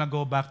 Lord, I want to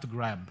go back to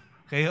Grab.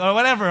 Okay? Or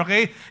whatever,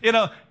 okay?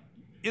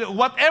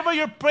 Whatever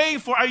you're praying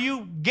for, are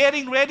you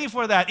getting ready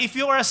for that? If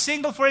you are a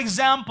single, for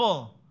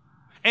example,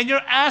 and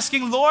you're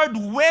asking, Lord,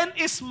 when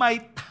is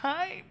my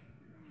time?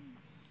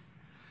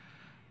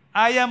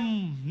 I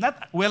am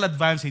not well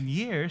advanced in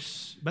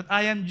years, but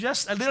I am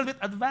just a little bit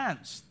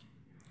advanced.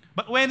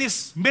 But when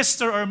is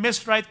Mr. or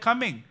Miss Right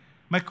coming?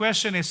 My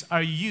question is,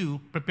 are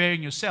you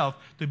preparing yourself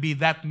to be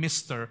that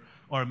Mr.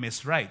 or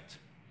Miss Right?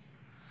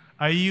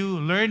 Are you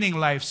learning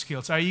life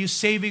skills? Are you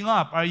saving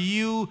up? Are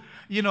you,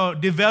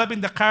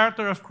 developing the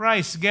character of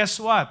Christ? Guess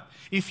what?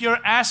 If you're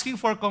asking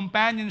for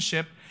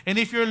companionship And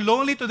if you're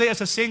lonely today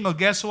as a single,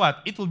 guess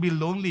what? It will be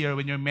lonelier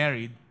when you're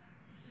married.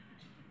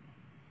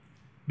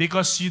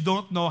 Because you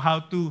don't know how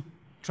to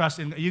trust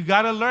in God. You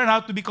got to learn how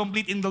to be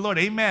complete in the Lord.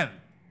 Amen.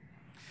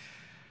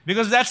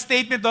 Because that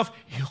statement of,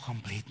 you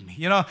complete me.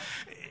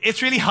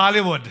 It's really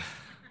Hollywood.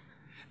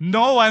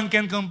 No one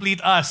can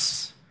complete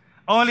us.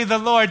 Only the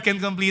Lord can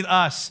complete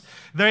us.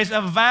 There is a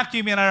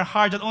vacuum in our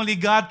heart that only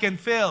God can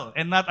fill,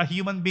 and not a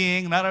human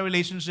being, not a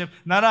relationship,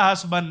 not a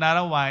husband, not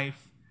a wife.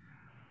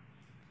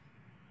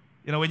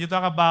 When you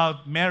talk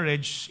about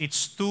marriage,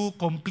 it's two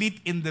complete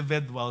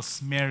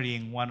individuals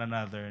marrying one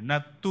another,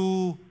 not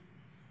two,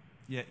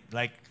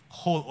 like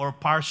whole or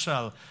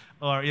partial,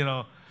 or,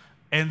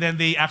 and then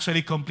they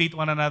actually complete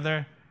one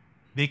another.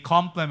 They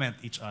complement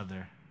each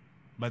other,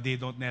 but they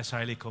don't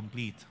necessarily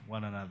complete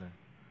one another.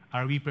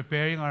 Are we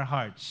preparing our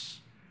hearts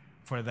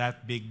for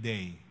that big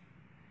day?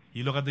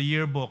 You look at the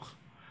yearbook,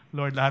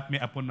 Lord, lahat may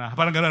apo na.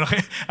 Parang gano'n,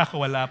 okay? Ako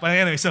wala pa.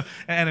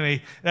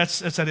 Anyway,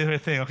 that's a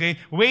different thing, okay?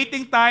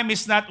 Waiting time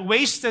is not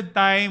wasted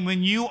time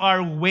when you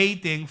are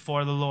waiting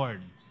for the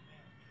Lord.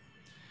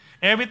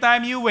 Every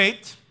time you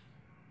wait,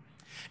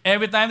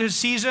 every time there's a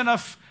season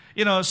of,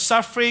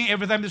 suffering,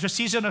 every time there's a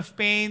season of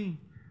pain,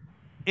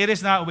 it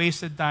is not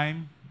wasted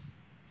time.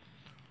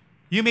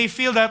 You may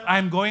feel that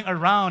I'm going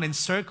around in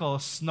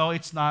circles. No,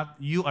 it's not.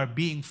 You are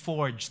being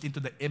forged into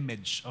the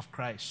image of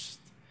Christ,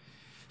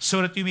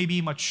 so that you may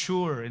be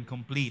mature and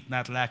complete,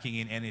 not lacking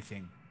in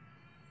anything.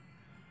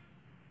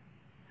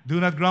 Do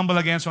not grumble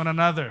against one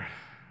another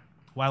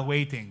while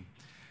waiting,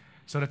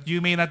 so that you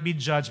may not be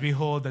judged.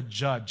 Behold, the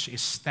judge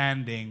is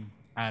standing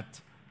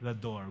at the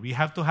door. We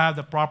have to have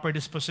the proper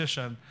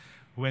disposition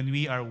when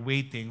we are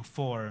waiting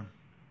for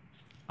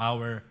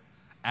our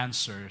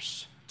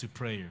answers to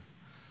prayer.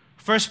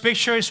 First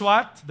picture is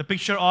what? The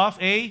picture of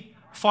a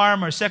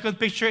farmer. Second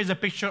picture is a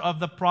picture of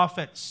the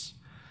prophets.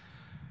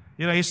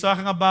 He's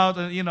talking about,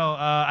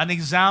 an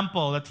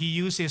example that he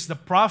uses the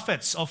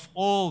prophets of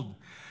old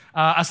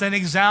as an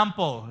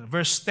example.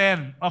 Verse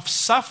 10, of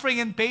suffering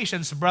and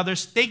patience,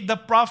 brothers, take the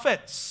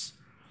prophets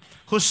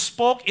who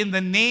spoke in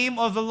the name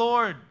of the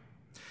Lord.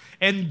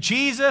 And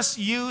Jesus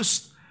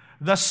used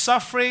the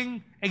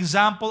suffering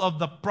example of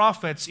the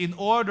prophets in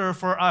order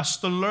for us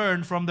to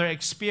learn from their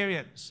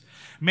experience.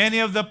 Many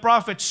of the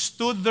prophets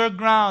stood their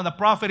ground. The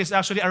prophet is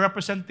actually a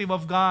representative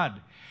of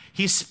God.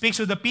 He speaks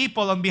to the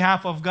people on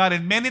behalf of God,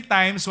 and many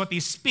times what he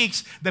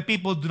speaks, the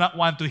people do not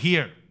want to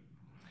hear.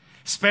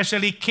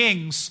 Especially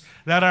kings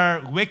that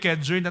are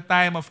wicked during the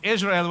time of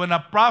Israel. When a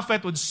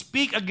prophet would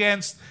speak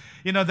against,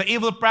 the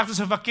evil practice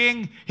of a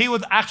king, he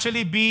would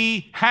actually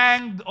be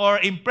hanged or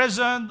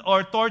imprisoned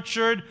or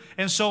tortured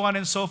and so on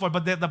and so forth.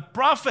 But the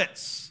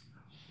prophets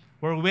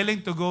were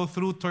willing to go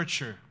through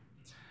torture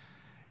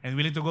and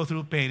willing to go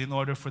through pain in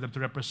order for them to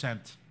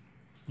represent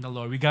the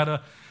Lord. We got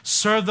to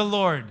serve the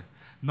Lord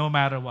no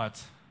matter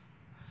what.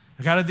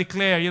 We got to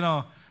declare,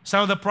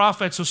 some of the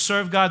prophets who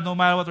served God no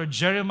matter what, or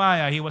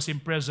Jeremiah, he was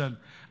imprisoned.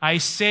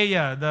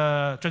 Isaiah,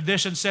 the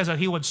tradition says that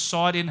he was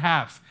sawed in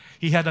half.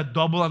 He had a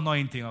double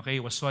anointing, okay? He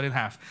was sawed in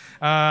half.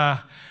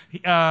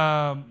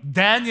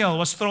 Daniel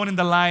was thrown in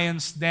the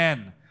lion's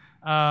den.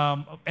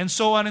 And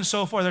so on and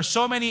so forth. There's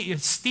so many.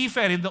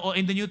 Stephen in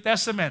the New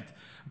Testament,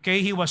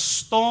 okay? He was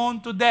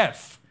stoned to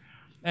death.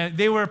 And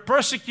they were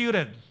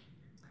persecuted.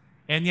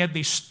 And yet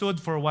they stood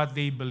for what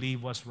they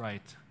believed was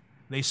right.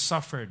 They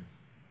suffered.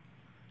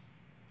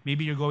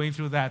 Maybe you're going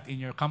through that in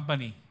your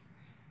company.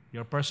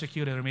 You're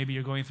persecuted, or maybe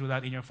you're going through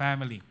that in your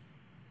family.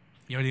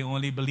 You're the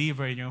only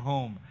believer in your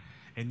home,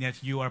 and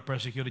yet you are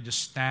persecuted.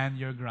 Just stand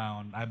your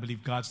ground. I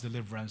believe God's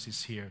deliverance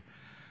is here.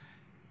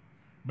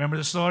 Remember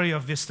the story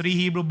of these 3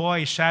 Hebrew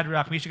boys,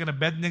 Shadrach, Meshach, and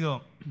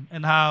Abednego,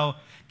 and how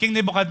King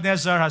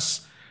Nebuchadnezzar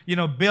has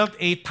built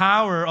a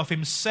tower of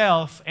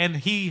himself, and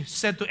he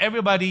said to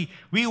everybody,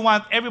 we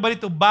want everybody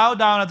to bow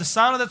down at the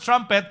sound of the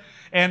trumpet,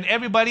 and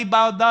everybody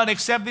bowed down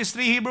except these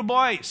 3 Hebrew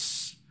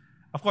boys.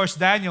 Of course,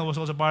 Daniel was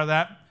also part of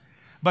that.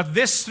 But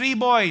these 3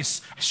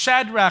 boys,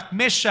 Shadrach,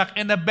 Meshach,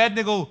 and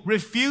Abednego,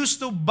 refused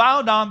to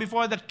bow down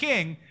before the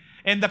king,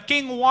 and the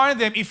king warned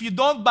them, if you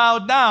don't bow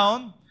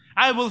down,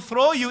 I will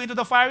throw you into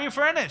the fiery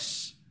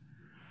furnace.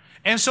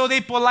 And so they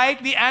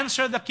politely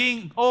answered the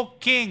king, O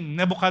King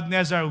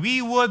Nebuchadnezzar,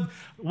 we would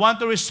want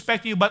to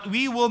respect you, but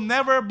we will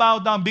never bow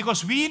down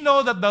because we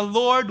know that the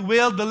Lord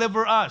will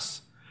deliver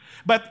us.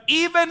 But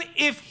even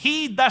if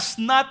he does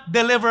not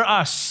deliver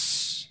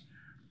us,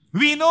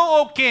 we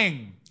know, O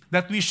King,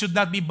 that we should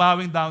not be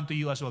bowing down to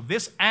you as well.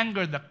 This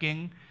angered the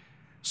king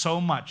so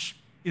much.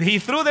 He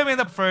threw them in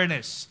the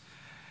furnace.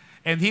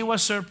 And he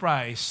was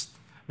surprised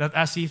that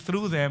as he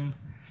threw them,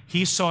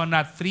 he saw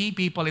not 3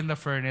 people in the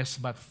furnace,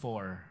 but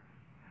 4.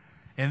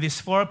 And these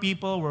 4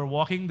 people were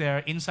walking there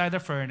inside the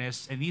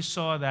furnace, and he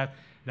saw that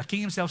the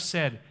king himself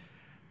said,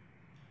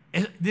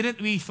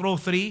 didn't we throw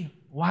 3?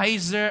 Why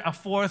is there a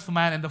 4th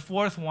man, and the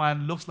 4th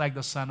one looks like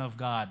the Son of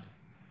God?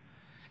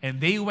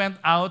 And they went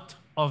out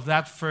of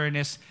that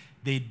furnace.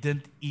 They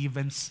didn't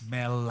even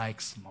smell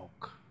like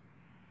smoke.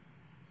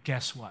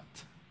 Guess what?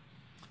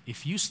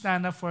 if you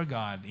stand up for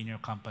God in your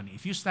company,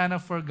 if you stand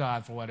up for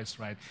God for what is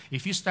right,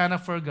 if you stand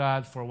up for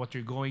God for what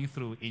you're going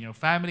through in your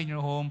family, in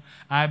your home,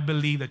 I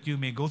believe that you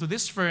may go to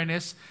this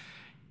furnace.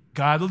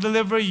 God will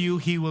deliver you.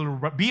 He will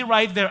be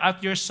right there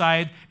at your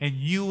side, and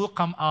you will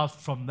come out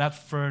from that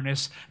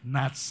furnace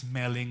not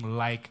smelling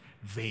like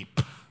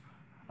vape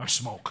or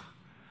smoke.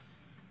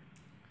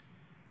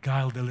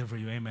 God will deliver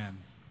you. Amen.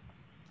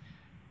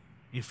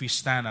 If we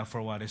stand up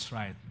for what is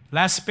right.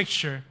 Last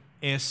picture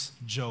is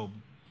Job.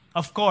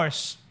 Of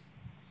course,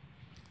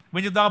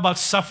 when you talk about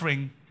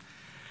suffering,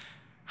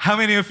 how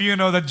many of you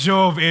know that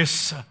Job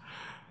is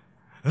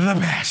the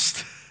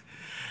best?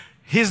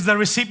 He's the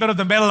recipient of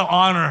the Medal of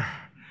Honor.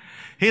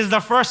 He's the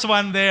first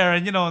one there,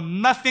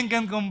 and nothing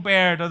can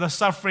compare to the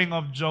suffering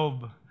of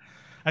Job.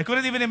 I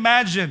couldn't even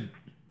imagine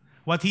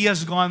what he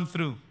has gone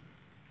through.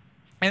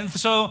 And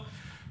so,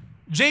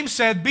 James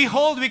said,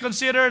 "Behold, we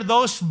consider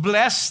those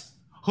blessed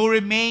who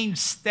remain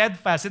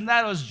steadfast." And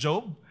that was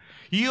Job.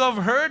 You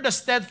have heard the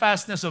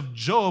steadfastness of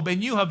Job,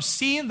 and you have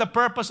seen the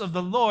purpose of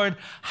the Lord,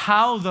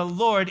 how the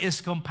Lord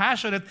is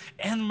compassionate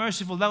and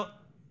merciful. Now,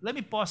 let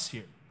me pause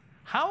here.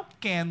 How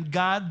can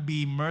God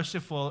be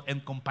merciful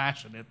and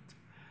compassionate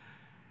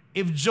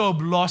if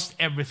Job lost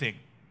everything?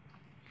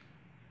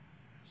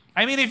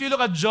 I mean, if you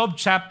look at Job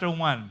chapter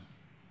 1,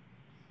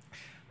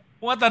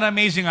 what an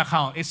amazing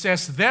account. It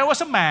says, there was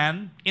a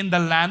man in the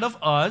land of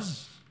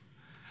Uz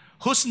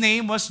whose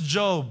name was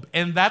Job.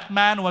 And that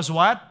man was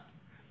what?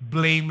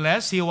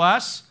 Blameless. He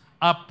was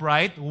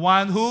upright,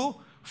 one who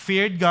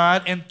feared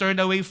God and turned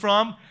away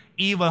from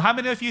evil. How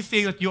many of you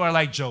think that you are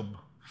like Job?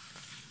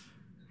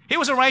 He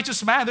was a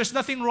righteous man. There's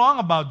nothing wrong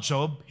about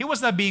Job. He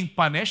was not being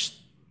punished.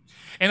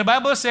 And the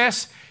Bible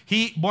says,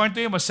 he born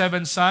to him was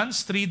 7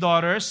 sons, 3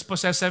 daughters,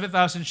 possessed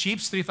 7,000 sheep,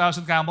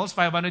 3,000 camels,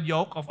 500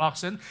 yoke of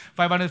oxen,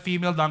 500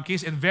 female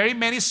donkeys, and very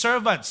many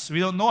servants. We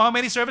don't know how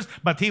many servants,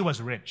 but he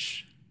was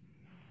rich.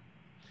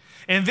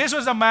 And this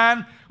was a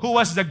man who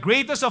was the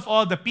greatest of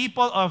all the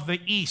people of the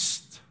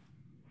East.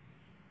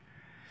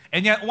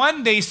 And yet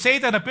one day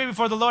Satan appeared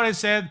before the Lord and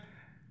said,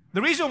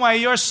 the reason why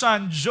your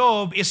son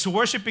Job is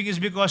worshiping is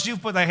because you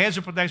put a hedge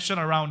of protection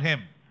around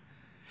him.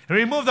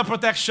 Remove the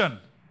protection,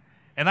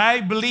 and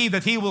I believe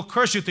that he will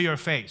curse you to your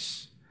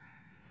face.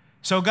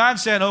 So God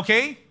said,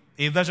 okay,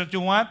 if that's what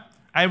you want,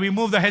 I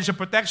remove the hedge of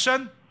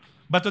protection,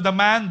 but to the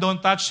man,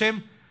 don't touch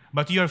him,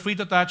 but you are free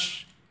to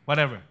touch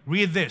whatever.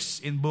 Read this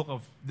in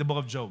the book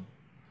of Job.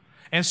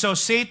 And so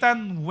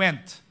Satan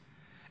went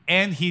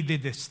and he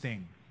did this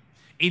thing.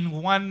 In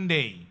one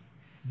day,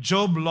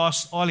 Job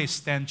lost all his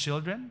 10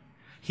 children.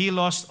 He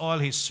lost all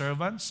his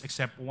servants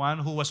except one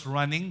who was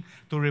running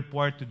to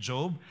report to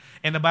Job.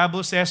 And the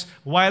Bible says,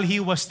 while he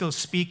was still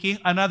speaking,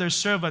 another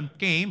servant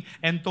came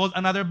and told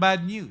another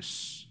bad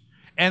news.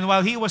 And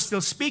while he was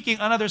still speaking,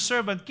 another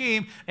servant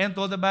came and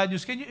told the bad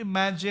news. Can you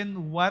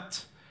imagine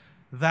what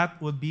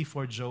that would be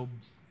for Job?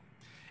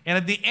 And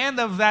at the end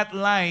of that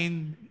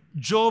line,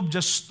 Job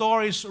just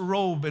tore his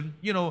robe, and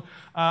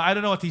I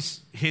don't know what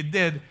he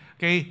did.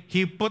 Okay,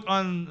 he put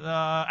on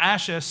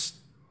ashes,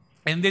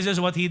 and this is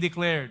what he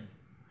declared.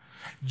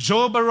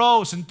 Job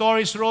arose and tore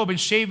his robe and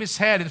shaved his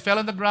head and fell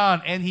on the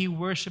ground, and he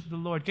worshipped the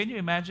Lord. Can you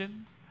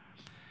imagine?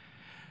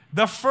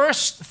 The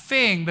first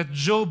thing that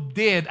Job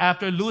did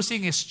after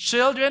losing his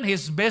children,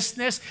 his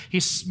business,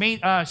 his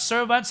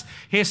servants,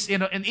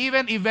 and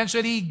even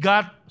eventually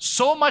got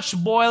so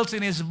much boils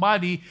in his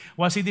body,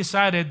 was he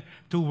decided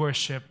to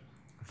worship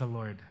the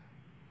Lord.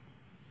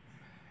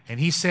 And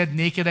he said,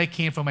 naked I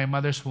came from my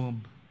mother's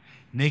womb,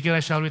 naked I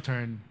shall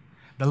return.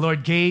 The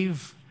Lord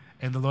gave,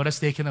 and the Lord has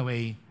taken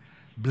away.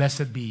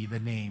 Blessed be the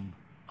name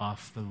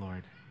of the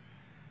Lord.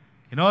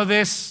 In all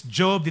this,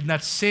 Job did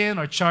not sin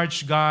or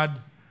charge God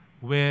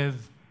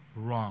with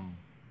wrong.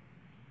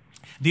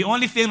 The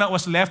only thing that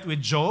was left with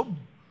Job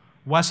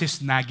was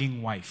his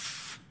nagging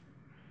wife.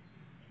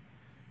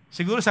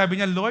 Siguro sabi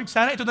niya, Lord,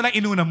 sana ito na lang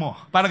inuna mo.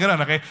 Para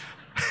gano'n, okay?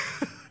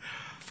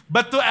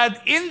 But to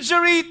add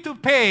injury to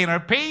pain, or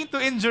pain to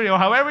injury, or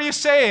however you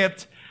say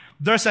it,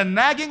 there's a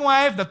nagging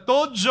wife that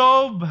told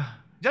Job,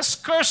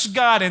 just curse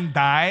God and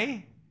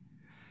die.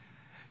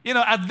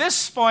 At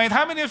this point,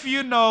 how many of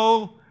you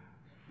know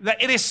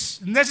that it is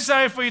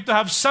necessary for you to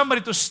have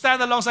somebody to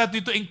stand alongside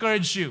you to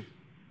encourage you?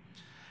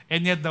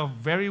 And yet the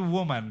very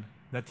woman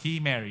that he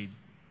married,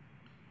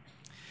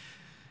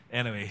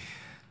 anyway,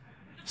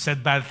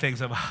 said bad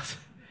things about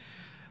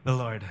the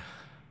Lord.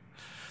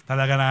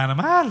 Talaga na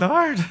naman,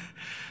 Lord.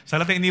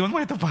 Sana iniwan mo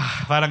ito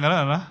pa. Parang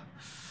gano'n, no?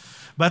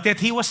 But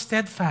yet he was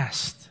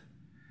steadfast.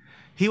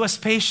 He was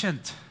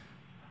patient.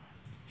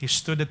 He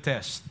stood the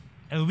test.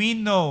 And we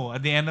know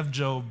at the end of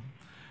Job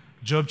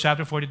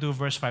chapter 42,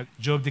 verse 5,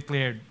 Job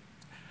declared,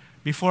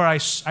 before I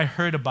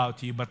heard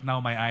about you, but now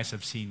my eyes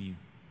have seen you.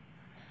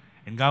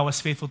 And God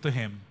was faithful to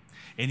him.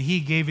 And he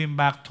gave him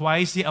back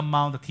twice the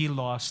amount that he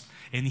lost.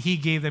 And he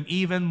gave them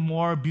even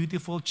more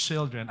beautiful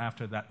children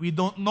after that. We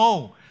don't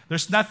know.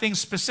 There's nothing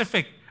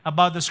specific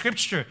about the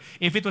scripture.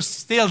 If it was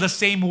still the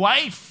same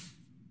wife.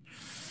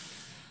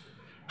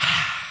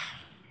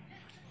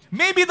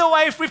 Maybe the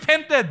wife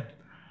repented.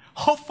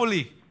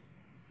 Hopefully.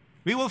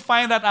 We will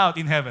find that out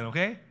in heaven,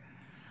 okay?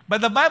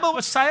 But the Bible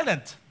was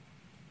silent.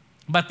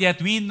 But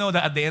yet we know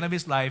that at the end of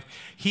his life,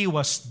 he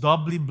was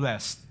doubly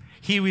blessed.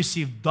 He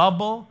received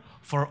double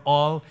for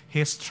all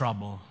his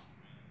trouble.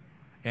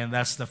 And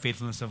that's the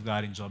faithfulness of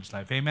God in Job's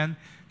life. Amen?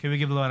 Can we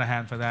give the Lord a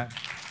hand for that?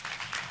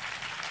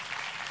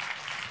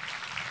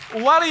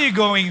 What are you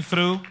going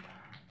through?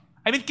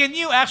 I mean, can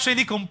you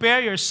actually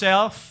compare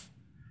yourself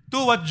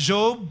to what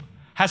Job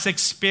has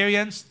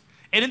experienced?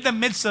 And in the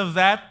midst of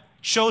that,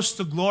 chose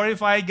to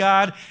glorify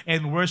God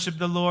and worship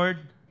the Lord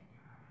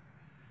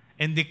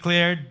and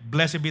declared,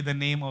 blessed be the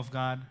name of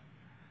God.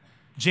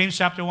 James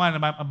chapter 1,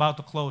 I'm about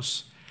to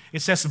close.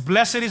 It says,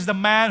 blessed is the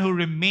man who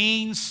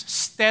remains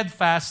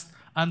steadfast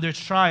under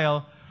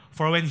trial,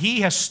 for when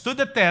he has stood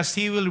the test,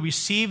 he will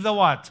receive the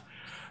what?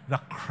 The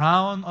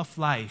crown of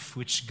life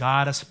which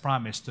God has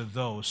promised to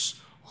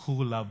those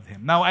who love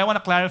him. Now, I want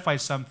to clarify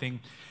something.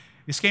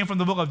 This came from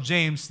the book of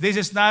James. This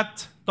is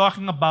not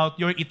talking about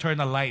your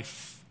eternal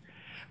life.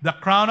 The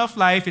crown of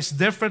life is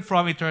different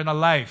from eternal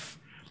life.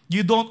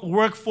 You don't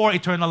work for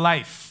eternal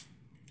life.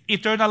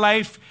 Eternal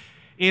life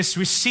is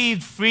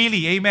received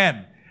freely,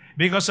 amen,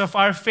 because of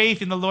our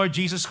faith in the Lord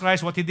Jesus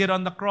Christ, what he did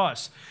on the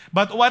cross.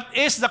 But what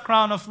is the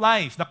crown of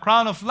life? The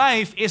crown of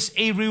life is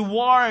a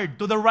reward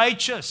to the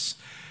righteous.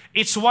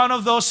 It's one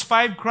of those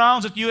 5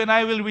 crowns that you and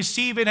I will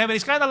receive in heaven.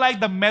 It's kind of like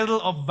the Medal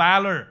of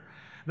Valor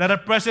that a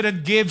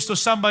president gives to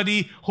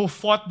somebody who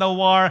fought the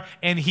war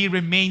and he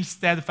remained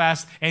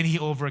steadfast and he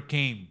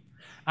overcame.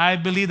 I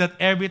believe that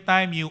every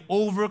time you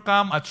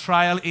overcome a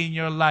trial in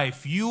your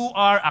life, you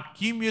are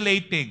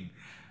accumulating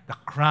the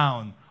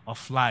crown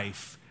of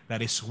life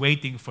that is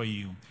waiting for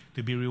you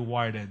to be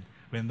rewarded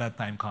when that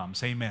time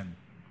comes. Amen.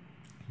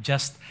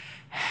 Just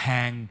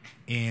hang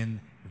in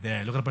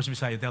there. Look at the person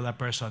beside you. Tell that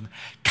person,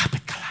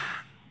 kapit ka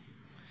lang.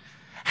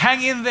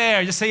 Hang in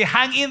there. Just say,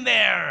 hang in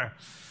there.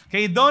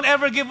 Okay, don't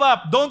ever give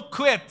up. Don't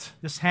quit.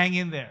 Just hang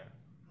in there.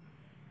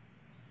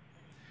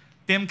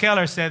 Tim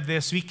Keller said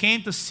this, we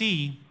came to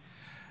see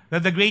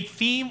that the great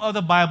theme of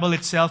the Bible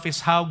itself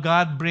is how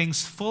God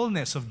brings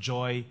fullness of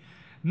joy,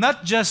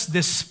 not just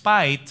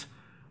despite,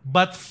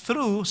 but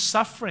through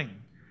suffering.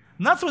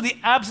 Not through the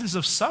absence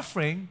of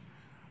suffering,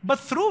 but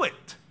through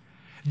it.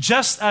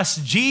 Just as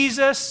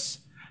Jesus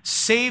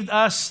saved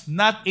us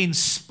not in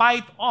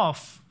spite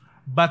of,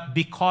 but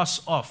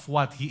because of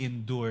what he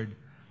endured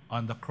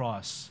on the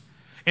cross.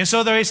 And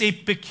so there is a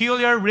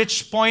peculiar,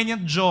 rich,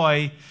 poignant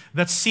joy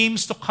that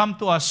seems to come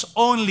to us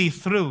only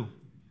through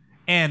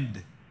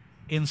and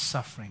in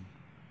suffering.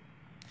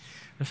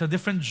 There's a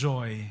different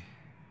joy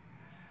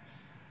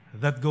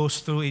that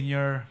goes through in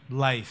your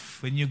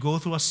life when you go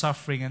through a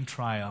suffering and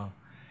trial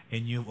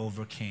and you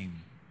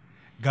overcame.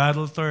 God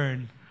will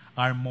turn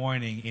our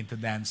mourning into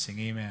dancing.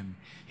 Amen.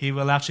 He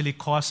will actually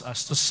cause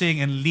us to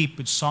sing and leap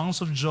with songs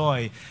of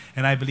joy.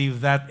 And I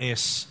believe that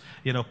is,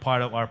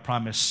 part of our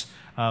promise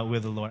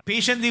with the Lord.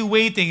 Patiently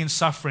waiting in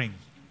suffering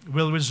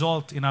will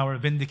result in our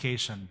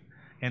vindication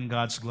and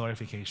God's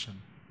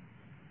glorification.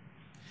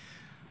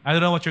 I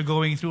don't know what you're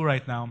going through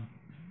right now,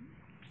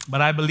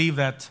 but I believe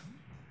that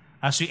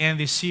as we end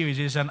this series,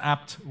 it is an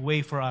apt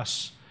way for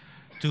us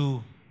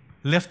to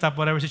lift up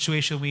whatever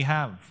situation we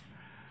have.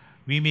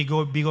 We may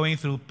be going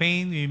through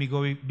pain. We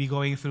may be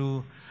going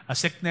through a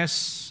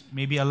sickness.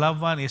 Maybe a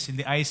loved one is in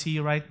the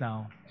ICU right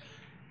now.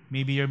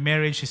 Maybe your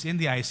marriage is in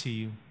the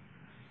ICU.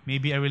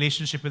 Maybe a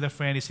relationship with a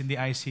friend is in the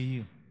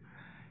ICU.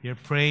 You're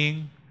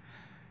praying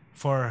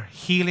for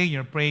healing.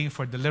 You're praying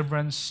for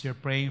deliverance. You're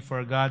praying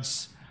for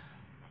God's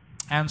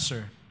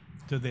answer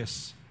to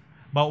this.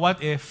 But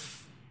what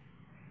if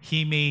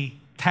he may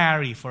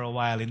tarry for a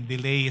while and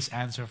delay his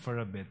answer for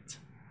a bit?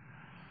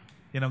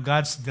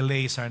 God's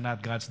delays are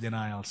not God's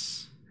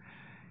denials.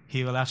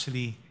 He will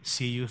actually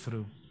see you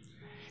through.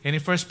 And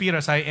in 1 Peter,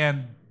 as I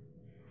end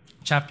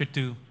chapter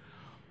 2,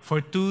 for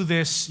to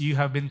this you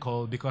have been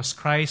called, because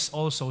Christ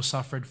also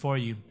suffered for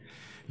you,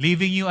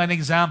 leaving you an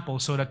example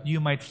so that you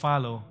might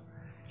follow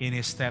in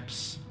his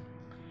steps.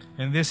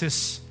 And this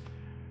is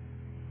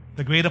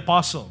the great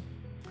apostle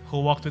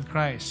who walked with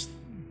Christ.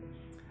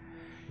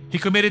 He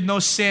committed no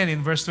sin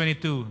in verse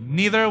 22.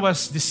 Neither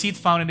was deceit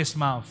found in his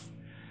mouth.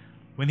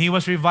 When he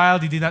was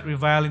reviled, he did not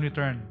revile in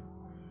return.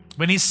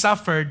 When he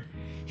suffered,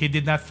 he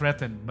did not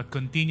threaten, but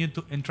continued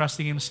to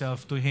entrusting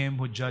himself to him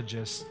who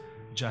judges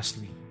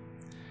justly.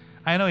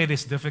 I know it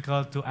is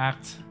difficult to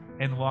act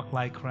and walk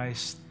like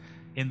Christ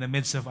in the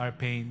midst of our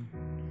pain.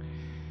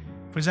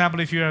 For example,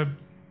 if you're a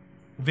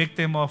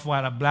victim of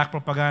a black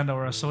propaganda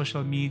or a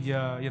social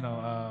media,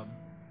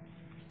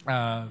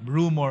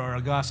 rumor or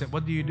a gossip,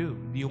 what do? Do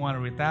you want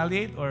to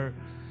retaliate? Or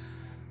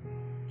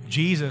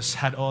Jesus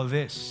had all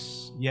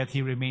this, yet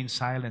he remained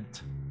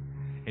silent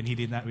and he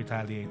did not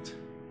retaliate.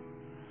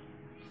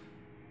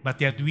 But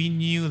yet we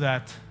knew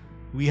that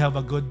we have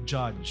a good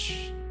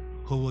judge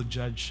who will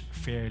judge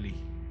fairly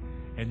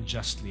and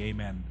justly.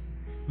 Amen.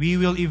 We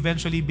will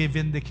eventually be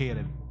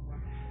vindicated.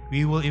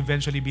 We will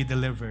eventually be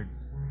delivered.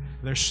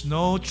 There's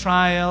no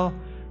trial,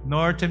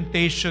 nor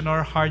temptation,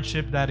 or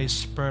hardship that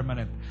is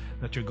permanent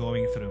that you're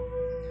going through.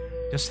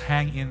 Just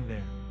hang in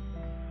there.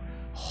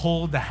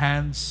 hold the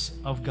hands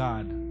of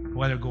God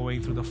while you're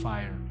going through the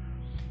fire.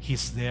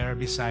 He's there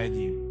beside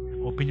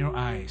you. Open your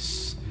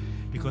eyes,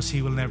 because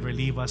He will never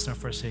leave us nor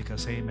forsake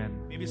us. Amen.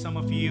 Maybe some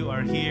of you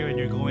are here and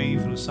you're going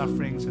through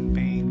sufferings and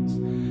pains.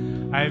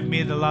 I've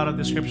made a lot of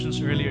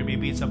descriptions earlier.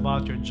 Maybe it's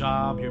about your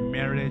job, your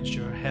marriage,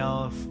 your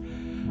health,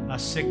 a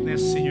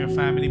sickness in your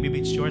family. Maybe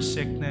it's your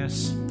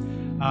sickness.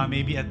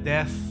 Maybe a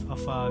death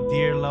of a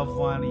dear loved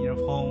one in your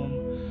home.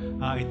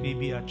 It may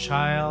be a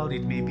child.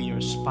 It may be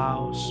your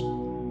spouse.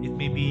 It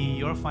may be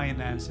your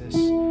finances.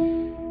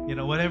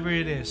 Whatever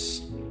it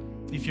is,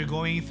 if you're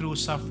going through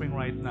suffering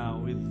right now,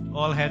 with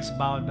all heads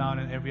bowed down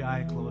and every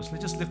eye closed,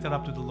 let's just lift it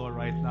up to the Lord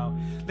right now.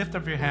 Lift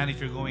up your hand if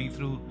you're going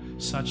through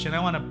such. And I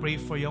want to pray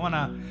for you. I want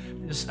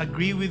to just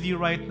agree with you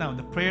right now,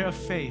 the prayer of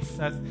faith,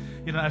 that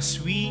as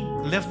we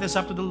lift this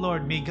up to the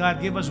Lord, may God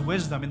give us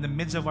wisdom in the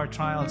midst of our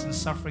trials and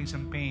sufferings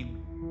and pain,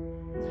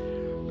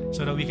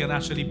 so that we can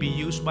actually be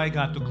used by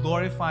God to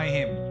glorify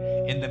Him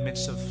in the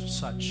midst of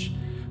such.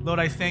 Lord,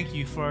 I thank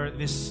You for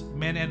these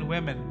men and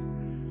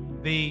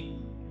women.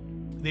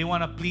 They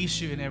want to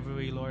please You in every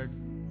way, Lord.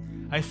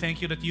 I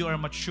thank You that You are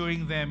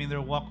maturing them in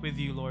their walk with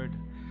You, Lord.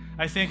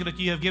 I thank You that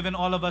You have given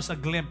all of us a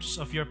glimpse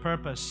of Your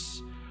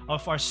purpose,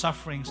 of our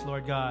sufferings,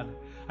 Lord God.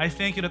 I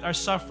thank You that our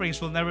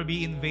sufferings will never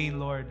be in vain,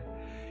 Lord.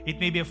 It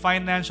may be a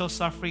financial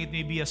suffering, it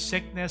may be a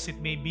sickness,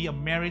 it may be a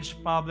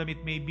marriage problem,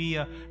 it may be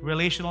a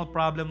relational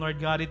problem, Lord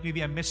God. It may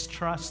be a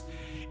mistrust.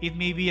 It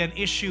may be an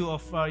issue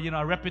of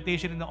a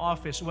reputation in the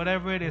office.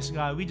 Whatever it is,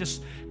 God, we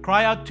just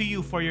cry out to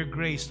You for Your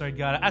grace, Lord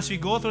God. As we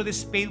go through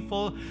this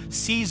painful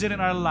season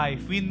in our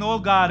life, we know,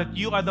 God, that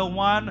You are the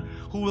one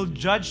who will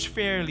judge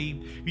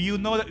fairly. We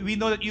know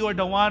that You are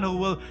the one who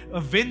will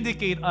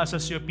vindicate us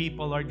as Your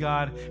people, Lord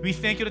God. We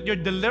thank You that Your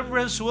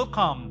deliverance will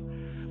come.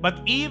 But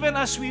even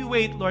as we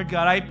wait, Lord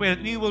God, I pray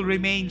that we will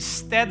remain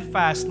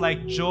steadfast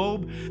like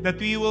Job, that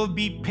we will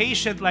be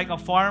patient like a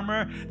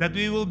farmer, that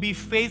we will be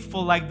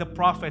faithful like the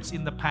prophets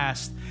in the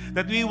past,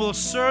 that we will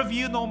serve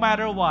You no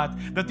matter what,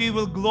 that we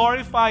will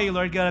glorify You,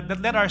 Lord God,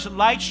 that let our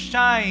light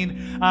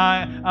shine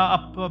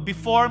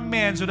before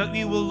men, so that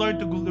we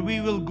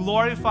will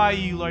glorify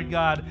You, Lord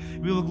God.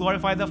 We will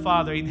glorify the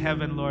Father in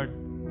heaven, Lord.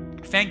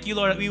 Thank You,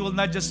 Lord, that we will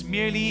not just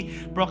merely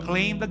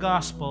proclaim the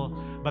gospel,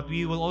 but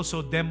we will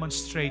also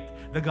demonstrate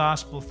the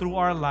gospel through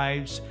our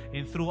lives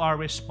and through our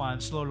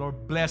response.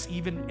 Lord, bless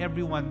even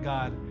everyone,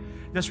 God.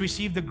 Just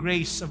receive the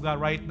grace of God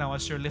right now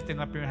as you're lifting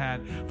up your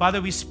hand. Father,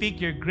 we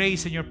speak Your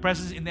grace and Your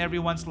presence in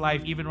everyone's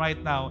life, even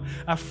right now.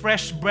 A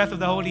fresh breath of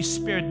the Holy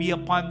Spirit be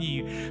upon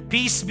you.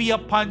 Peace be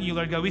upon you,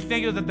 Lord God. We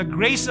thank You that the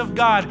grace of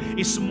God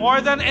is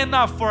more than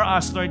enough for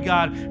us, Lord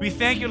God. We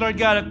thank You, Lord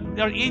God,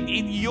 that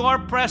in Your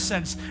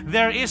presence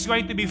there is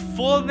going to be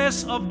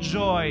fullness of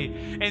joy.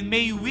 And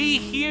may we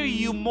hear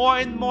You more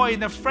and more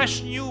in a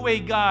fresh new way,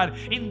 God.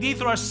 Indeed,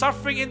 through our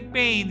suffering and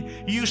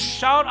pain, You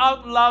shout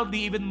out loudly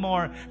even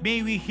more.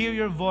 May we hear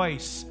Your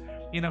voice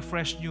in a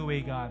fresh new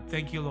way, God.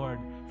 Thank You, Lord,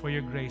 for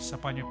Your grace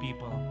upon Your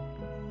people.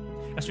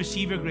 Let's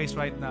receive Your grace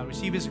right now.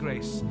 Receive His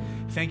grace.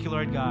 Thank You,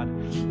 Lord God.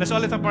 Let's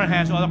all lift up our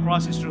hands all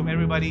across this room,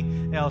 everybody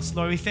else.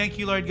 Lord, we thank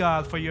You, Lord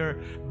God, for Your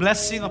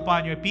blessing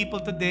upon Your people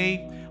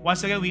today.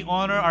 Once again, we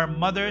honor our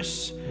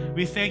mothers.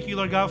 We thank You,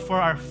 Lord God,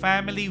 for our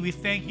family. We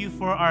thank You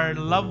for our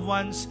loved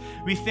ones.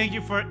 We thank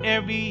You for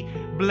every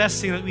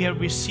blessing that we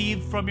have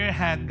received from Your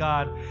hand,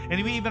 God.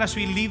 And even as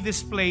we leave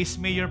this place,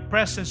 may Your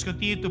presence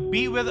continue to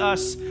be with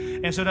us,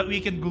 and so that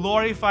we can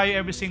glorify You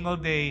every single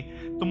day.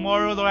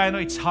 Tomorrow, Lord, I know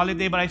it's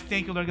holiday, but I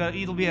thank You, Lord God,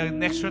 it'll be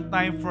an extra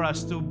time for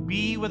us to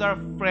be with our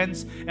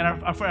friends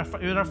and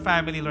with our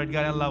family, Lord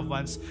God, and loved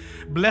ones.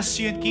 Bless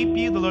You and keep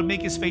You. The Lord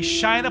make His face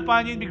shine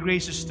upon You and be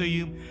gracious to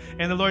you.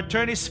 And the Lord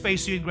turn His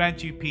face to You and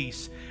grant You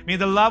peace. May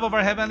the love of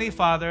our Heavenly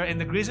Father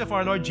and the grace of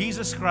our Lord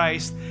Jesus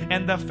Christ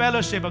and the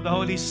fellowship of the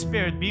Holy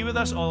Spirit be with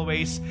us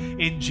always.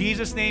 In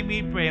Jesus' name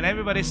we pray. And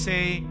everybody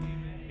say,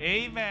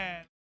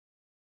 Amen.